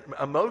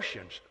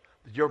emotions.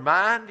 Your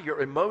mind,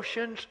 your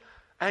emotions,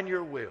 and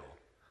your will.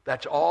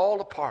 That's all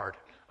a part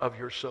of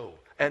your soul.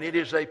 And it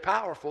is a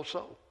powerful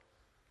soul.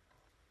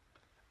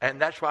 And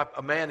that's why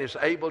a man is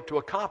able to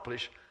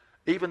accomplish,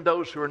 even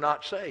those who are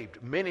not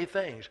saved, many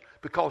things,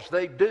 because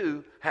they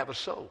do have a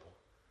soul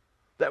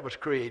that was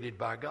created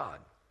by God.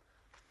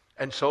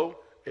 And so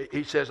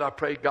he says, I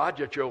pray, God,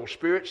 that your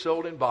spirit,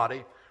 soul, and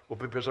body will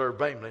be preserved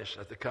blameless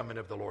at the coming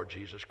of the Lord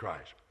Jesus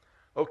Christ.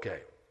 Okay.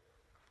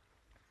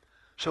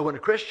 So when a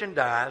Christian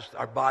dies,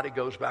 our body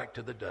goes back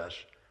to the dust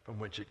from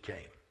which it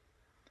came.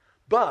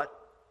 But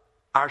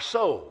our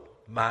soul,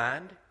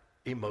 mind,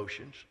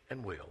 emotions,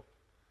 and will,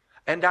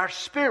 and our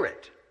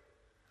spirit,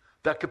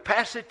 the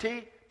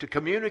capacity to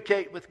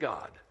communicate with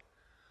God,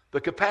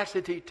 the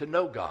capacity to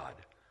know God,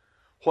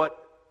 what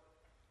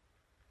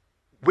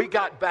we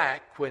got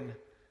back when,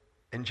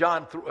 in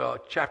John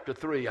chapter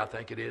 3, I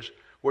think it is,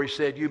 where he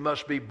said, you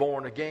must be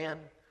born again.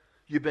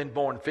 You've been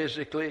born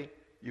physically.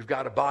 You've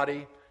got a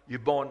body. You're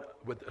born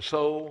with a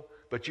soul,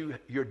 but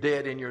you're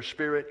dead in your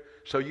spirit,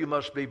 so you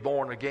must be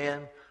born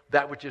again.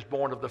 That which is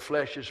born of the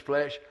flesh is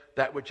flesh.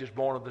 That which is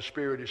born of the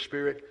spirit is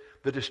spirit.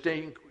 The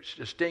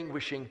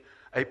distinguishing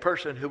a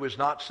person who is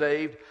not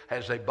saved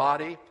has a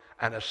body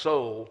and a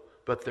soul,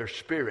 but their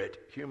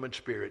spirit, human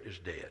spirit, is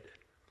dead.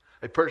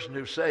 A person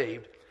who's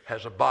saved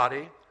has a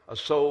body, a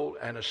soul,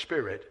 and a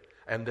spirit,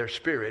 and their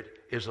spirit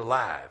is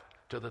alive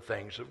to the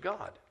things of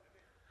God.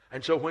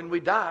 And so when we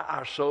die,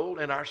 our soul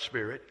and our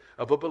spirit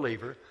of a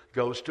believer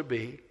goes to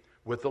be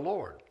with the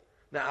Lord.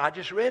 Now, I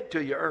just read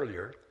to you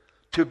earlier,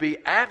 to be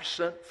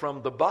absent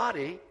from the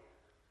body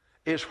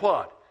is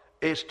what?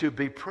 Is to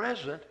be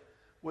present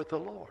with the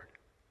Lord.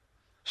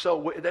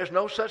 So there's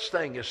no such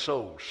thing as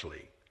soul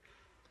sleep.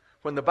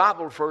 When the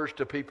Bible refers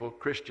to people,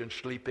 Christians,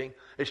 sleeping,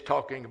 it's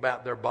talking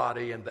about their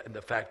body and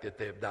the fact that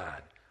they've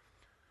died.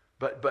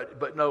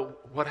 But no,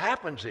 what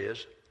happens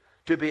is,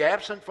 to be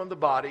absent from the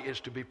body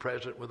is to be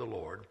present with the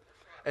Lord.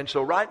 And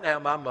so right now,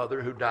 my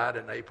mother, who died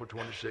on April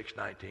 26,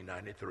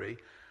 1993,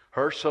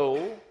 her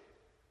soul,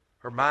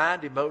 her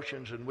mind,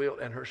 emotions, and will,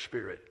 and her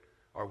spirit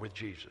are with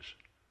Jesus.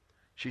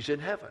 She's in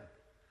heaven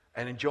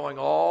and enjoying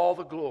all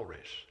the glories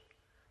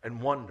and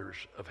wonders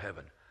of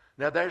heaven.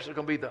 Now, there's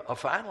going to be a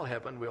final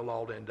heaven we'll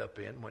all end up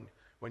in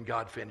when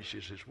God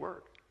finishes his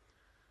work.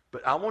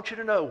 But I want you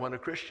to know, when a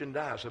Christian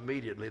dies,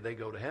 immediately they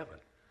go to heaven.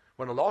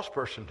 When a lost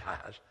person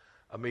dies,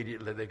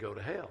 immediately they go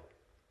to hell.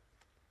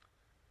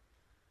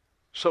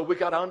 So we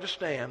got to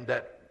understand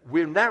that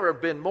we've never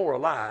been more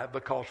alive,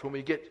 because when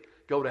we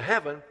go to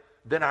heaven,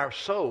 then our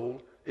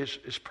soul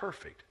is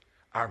perfect.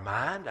 Our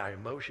mind, our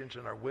emotions,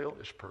 and our will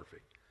is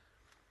perfect.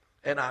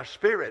 And our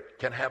spirit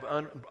can have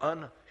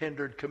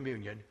unhindered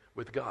communion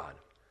with God.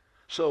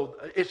 So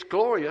it's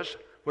glorious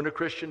when a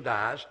Christian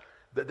dies,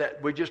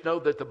 that we just know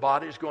that the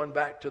body is going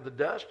back to the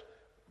dust.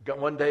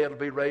 One day it'll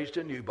be raised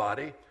a new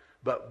body.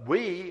 But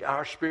we,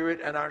 our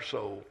spirit and our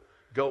soul,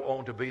 go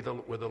on to be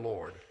with the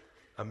Lord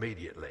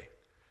immediately.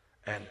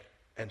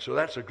 And so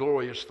that's a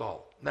glorious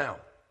thought. Now,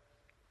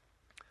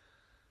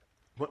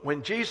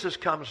 when Jesus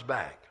comes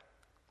back,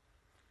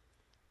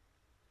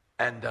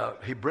 and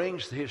he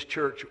brings his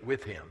church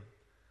with him,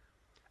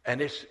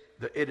 and it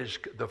is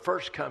the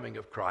first coming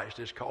of Christ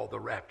is called the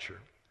rapture.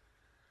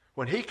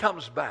 When he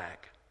comes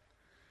back,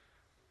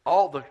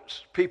 all the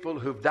people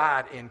who've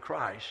died in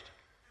Christ,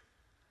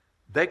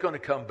 they're going to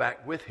come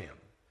back with him.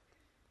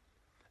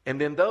 And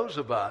then those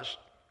of us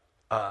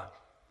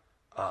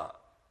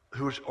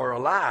who are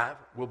alive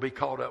will be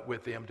caught up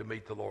with them to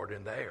meet the Lord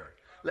in the air.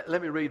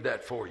 Let me read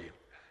that for you.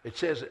 It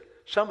says that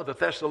some of the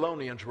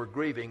Thessalonians were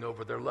grieving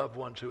over their loved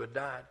ones who had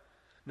died.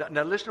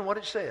 Now listen to what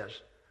it says.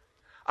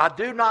 I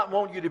do not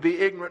want you to be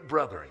ignorant,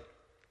 brethren,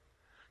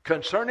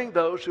 concerning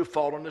those who've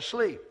fallen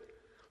asleep,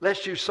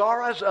 lest you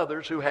sorrow as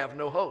others who have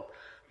no hope.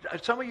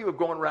 Some of you are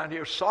going around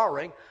here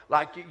sorrowing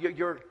like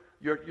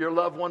your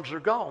loved ones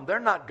are gone. They're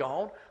not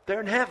gone. They're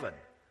in heaven.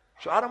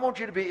 So I don't want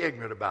you to be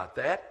ignorant about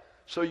that,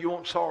 so you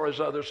won't sorrow as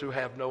others who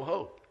have no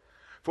hope.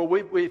 For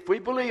if we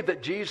believe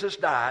that Jesus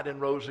died and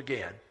rose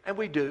again, and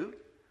we do,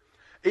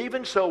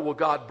 even so will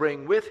God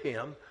bring with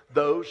him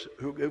those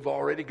who've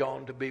already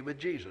gone to be with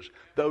Jesus,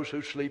 those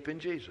who sleep in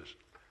Jesus.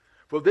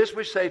 For this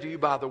we say to you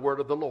by the word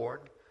of the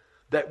Lord,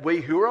 that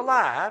we who are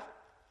alive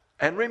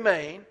and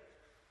remain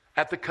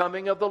at the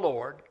coming of the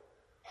Lord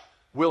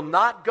will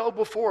not go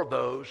before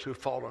those who've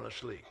fallen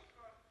asleep.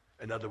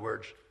 In other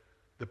words,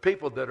 the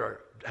people that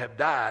have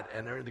died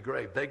and are in the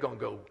grave, they're going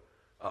to go.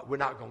 We're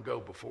not going to go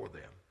before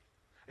them.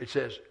 It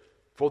says,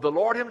 for the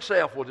Lord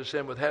himself will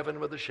descend with heaven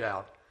with a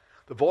shout,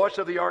 the voice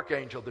of the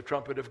archangel, the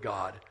trumpet of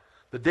God.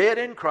 The dead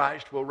in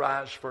Christ will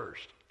rise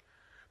first.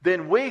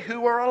 Then we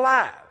who are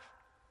alive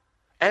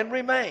and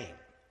remain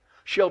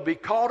shall be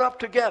caught up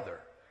together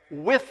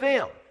with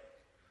them.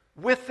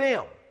 With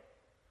them.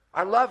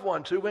 Our loved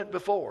ones who went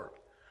before.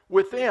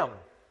 With them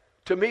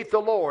to meet the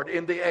Lord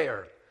in the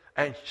air.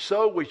 And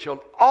so we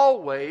shall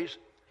always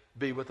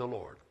be with the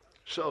Lord.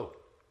 So,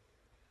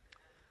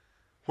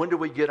 when do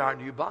we get our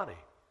new body?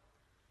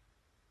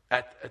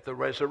 At the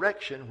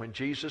resurrection, when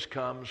Jesus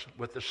comes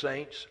with the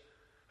saints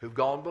who've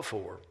gone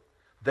before,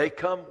 they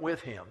come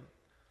with him.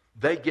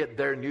 They get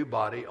their new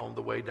body on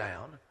the way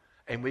down,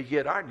 and we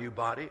get our new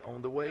body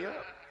on the way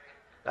up.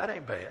 That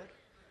ain't bad.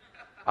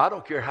 I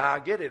don't care how I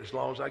get it as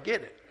long as I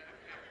get it.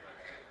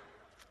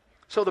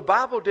 So the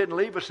Bible didn't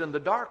leave us in the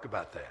dark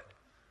about that.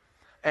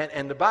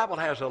 And the Bible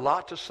has a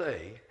lot to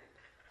say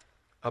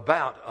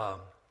about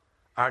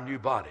our new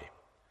body.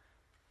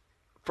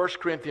 1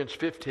 Corinthians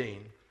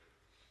 15,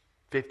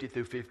 50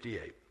 through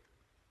 58.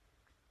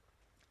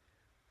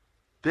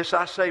 This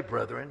I say,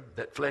 brethren,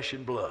 that flesh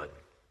and blood,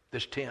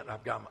 this tent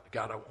I've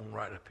got on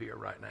right up here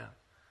right now,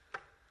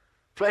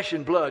 flesh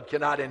and blood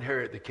cannot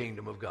inherit the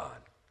kingdom of God.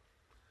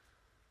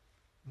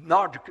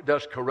 Nor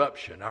does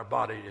corruption. Our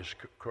body is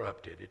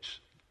corrupted. It's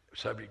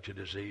subject to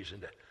disease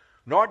and death.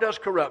 Nor does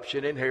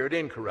corruption inherit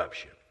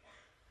incorruption.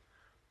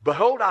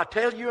 Behold, I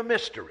tell you a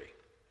mystery.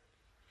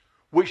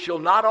 We shall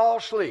not all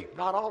sleep.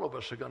 Not all of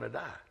us are going to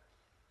die.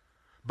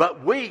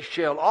 But we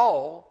shall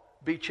all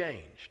be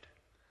changed.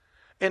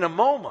 In a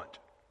moment,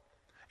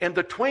 in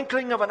the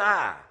twinkling of an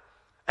eye,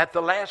 at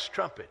the last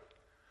trumpet,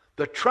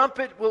 the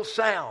trumpet will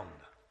sound,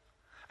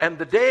 and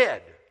the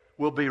dead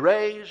will be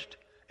raised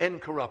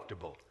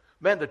incorruptible.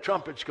 Man, the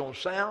trumpet's going to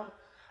sound.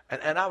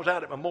 And I was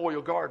out at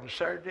Memorial Garden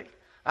Saturday.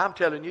 I'm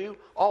telling you,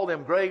 all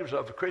them graves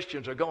of the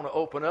Christians are going to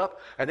open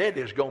up, and it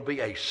is going to be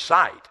a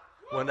sight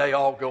when they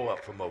all go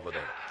up from over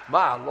there.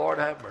 My Lord,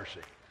 have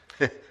mercy.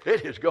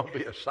 It is going to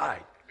be a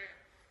sight.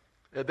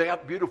 They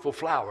got beautiful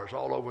flowers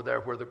all over there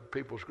where the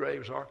people's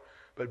graves are.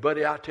 But,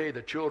 buddy, I tell you,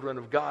 the children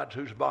of God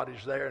whose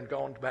body's there and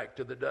gone back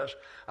to the dust,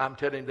 I'm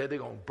telling you, they're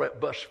going to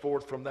bust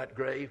forth from that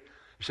grave.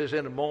 It says,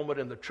 in a moment,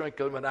 in the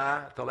twinkling of an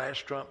eye, at the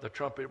last trump, the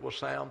trumpet will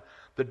sound.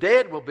 The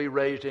dead will be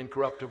raised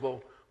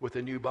incorruptible with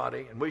a new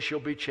body, and we shall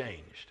be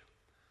changed.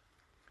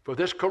 For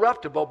this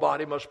corruptible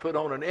body must put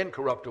on an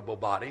incorruptible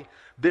body.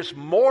 This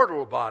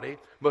mortal body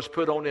must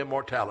put on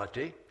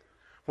immortality.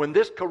 When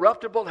this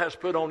corruptible has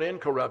put on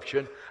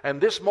incorruption,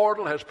 and this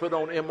mortal has put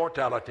on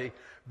immortality,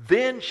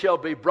 then shall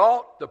be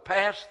brought to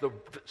pass the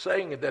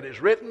saying that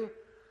is written,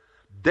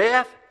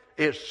 death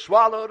is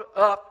swallowed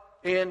up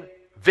in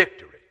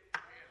victory.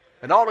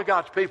 And all of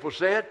God's people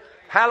said,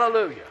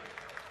 hallelujah.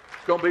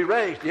 It's going to be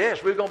raised.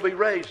 Yes, we're going to be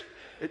raised.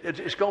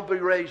 It's going to be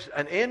raised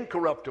an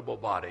incorruptible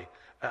body,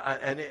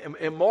 an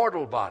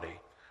immortal body,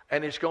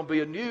 and it's going to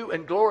be a new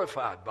and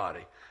glorified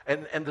body.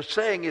 And the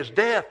saying is,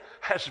 death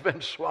has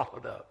been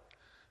swallowed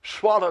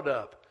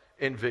up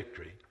in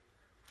victory.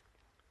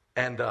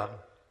 And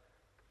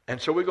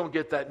so we're going to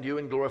get that new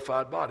and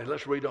glorified body.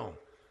 Let's read on.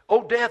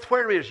 Oh, death,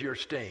 where is your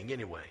sting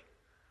anyway?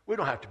 We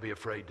don't have to be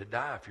afraid to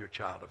die if you're a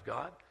child of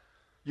God.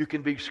 You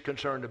can be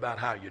concerned about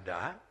how you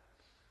die.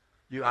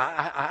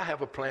 I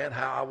have a plan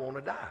how I want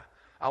to die.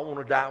 I want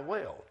to die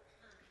well.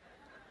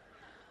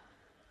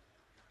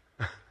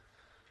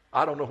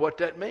 I don't know what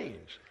that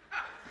means.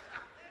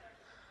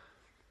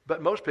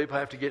 But most people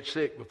have to get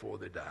sick before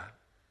they die.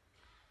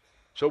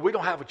 So we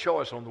don't have a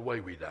choice on the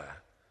way we die.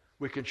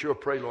 We can sure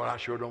pray, Lord, I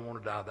sure don't want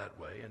to die that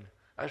way. And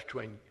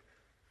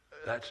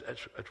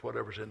that's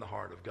whatever's in the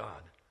heart of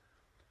God.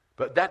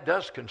 But that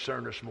does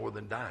concern us more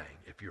than dying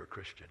if you're a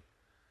Christian.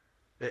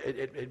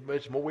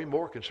 We're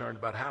more concerned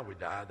about how we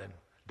die than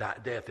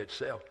death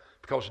itself.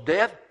 Because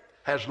death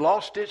has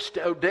lost its...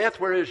 Oh, death,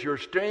 where is your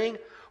sting?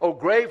 Oh,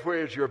 grave,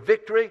 where is your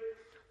victory?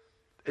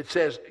 It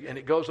says, and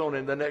it goes on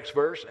in the next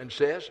verse and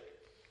says,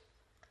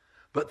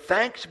 but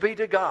thanks be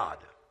to God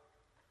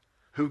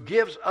who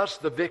gives us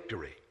the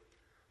victory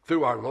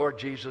through our Lord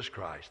Jesus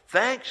Christ.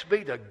 Thanks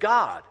be to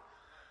God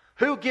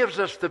who gives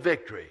us the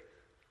victory.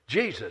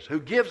 Jesus, who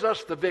gives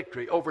us the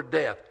victory over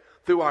death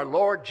through our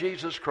Lord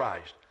Jesus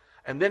Christ.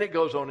 And then it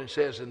goes on and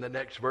says in the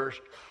next verse,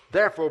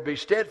 therefore be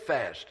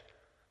steadfast,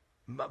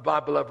 my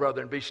beloved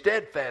brethren, be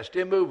steadfast,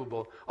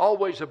 immovable,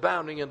 always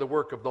abounding in the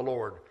work of the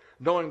Lord,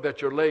 knowing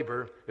that your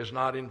labor is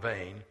not in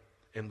vain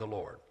in the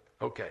Lord.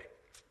 Okay.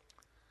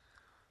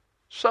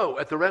 So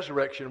at the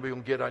resurrection, we're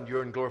going to get our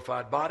new and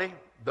glorified body.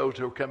 Those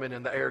who are coming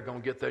in the air are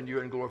going to get their new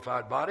and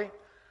glorified body.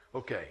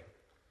 Okay.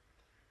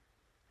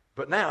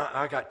 But now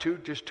I got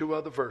just two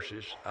other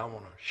verses I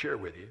want to share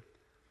with you.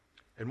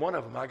 And one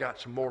of them I got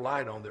some more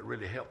light on that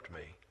really helped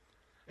me.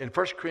 In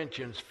 1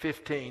 Corinthians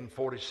 15,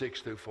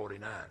 46 through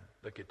 49.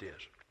 Look at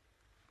this.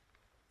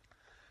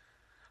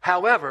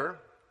 However,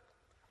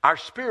 our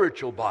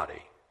spiritual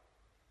body,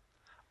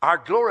 our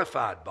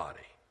glorified body,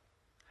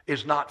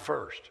 is not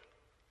first.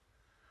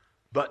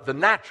 But the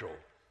natural,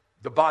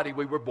 the body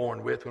we were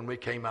born with when we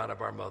came out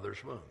of our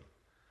mother's womb.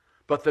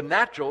 But the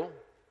natural,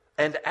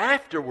 and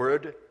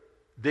afterward,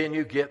 then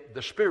you get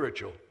the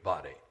spiritual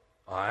body.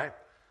 All right?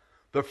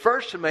 The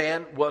first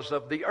man was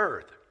of the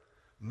earth,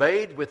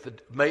 made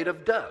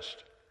of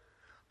dust.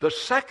 The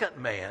second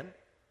man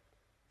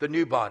the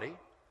new body.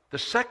 The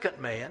second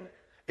man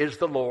is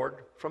the Lord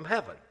from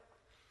heaven.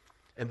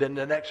 And then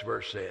the next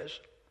verse says,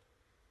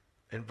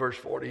 in verse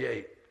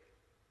 48,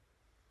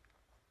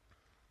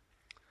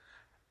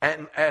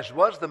 and as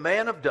was the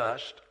man of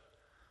dust,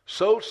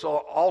 so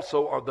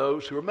also are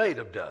those who are made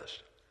of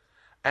dust.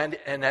 And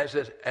as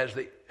is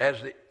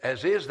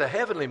the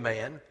heavenly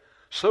man,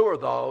 so are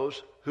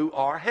those who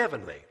are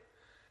heavenly.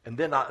 And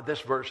then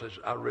this verse is,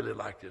 I really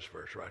like this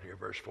verse right here,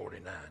 verse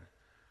 49.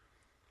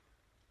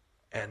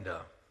 And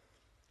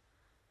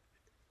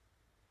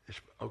it's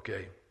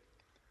okay.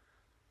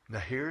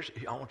 Now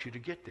I want you to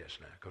get this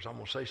now, because I'm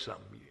going to say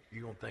something.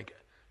 You're going to think,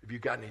 if you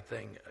got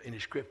anything in the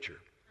scripture.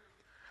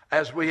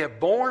 As we have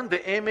borne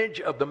the image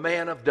of the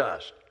man of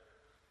dust,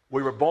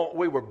 we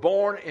were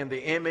born in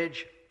the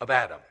image of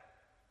Adam.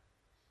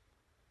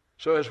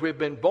 So as we've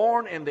been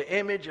born in the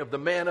image of the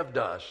man of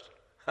dust,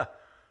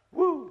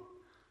 woo,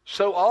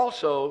 so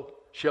also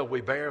shall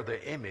we bear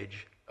the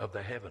image of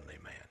the heavenly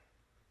man.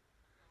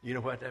 You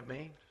know what that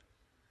means?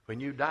 When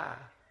you die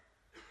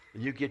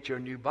and you get your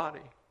new body,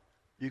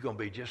 you're going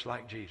to be just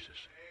like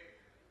Jesus.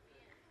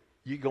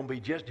 You're going to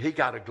be he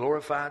got a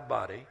glorified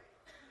body,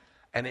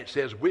 and it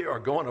says we are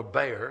going to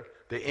bear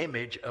the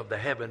image of the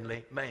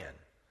heavenly man.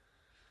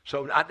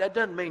 So that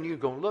doesn't mean you're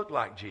going to look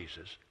like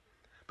Jesus,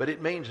 but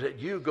it means that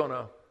you're going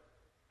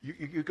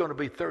to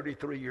be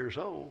 33 years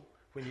old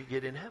when you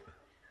get in heaven.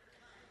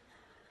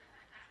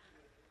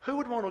 Who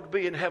would want to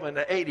be in heaven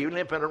at 80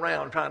 limping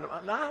around trying to...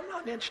 No, I'm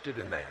not interested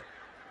in that.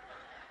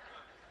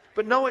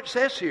 But no, it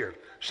says here,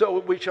 so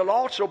we shall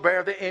also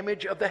bear the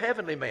image of the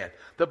heavenly man.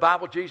 The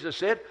Bible, Jesus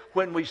said,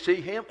 when we see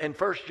him, in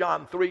 1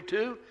 John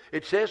 3:2,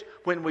 it says,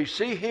 when we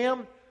see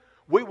him,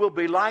 we will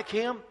be like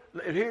him.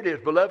 And here it is,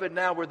 beloved,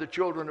 now we're the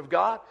children of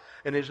God,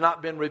 and it has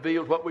not been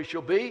revealed what we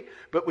shall be,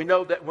 but we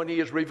know that when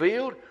he is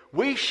revealed,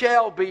 we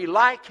shall be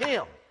like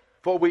him,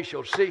 for we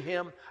shall see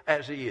him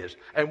as he is.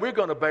 And we're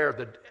going to bear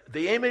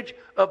the image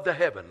of the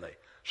heavenly.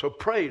 So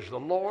praise the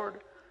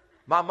Lord.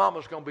 My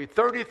mama's going to be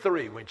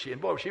 33 when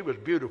and boy, she was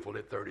beautiful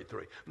at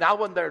 33. Now, I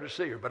wasn't there to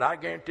see her, but I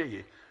guarantee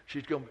you,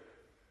 she's going to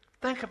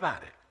think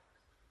about it.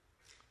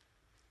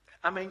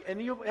 I mean, and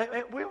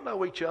we'll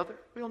know each other.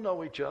 We'll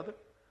know each other.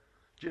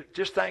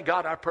 Just thank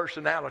God our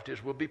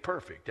personalities will be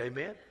perfect.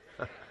 Amen?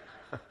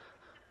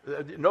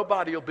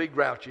 Nobody will be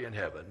grouchy in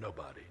heaven.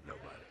 Nobody, no.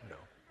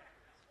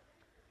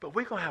 But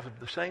we're going to have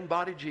the same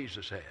body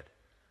Jesus had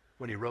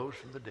when he rose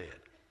from the dead.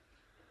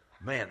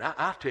 Man,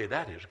 I tell you,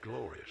 that is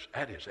glorious.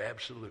 That is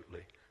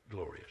absolutely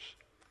glorious.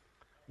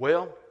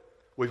 Well,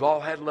 we've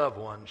all had loved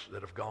ones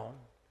that have gone.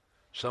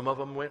 Some of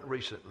them went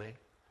recently.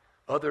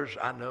 Others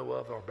I know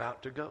of are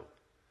about to go.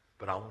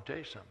 But I want to tell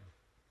you something.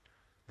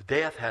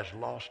 Death has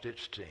lost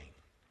its sting.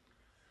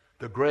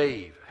 The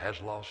grave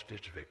has lost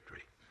its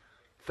victory.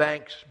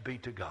 Thanks be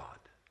to God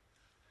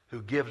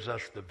who gives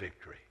us the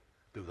victory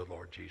through the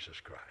Lord Jesus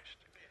Christ.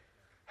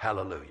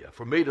 Hallelujah.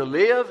 For me to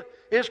live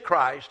is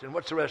Christ. And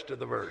what's the rest of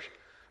the verse?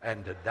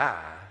 And to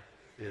die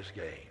is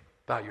gain.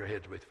 Bow your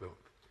heads with me,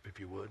 if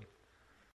you would.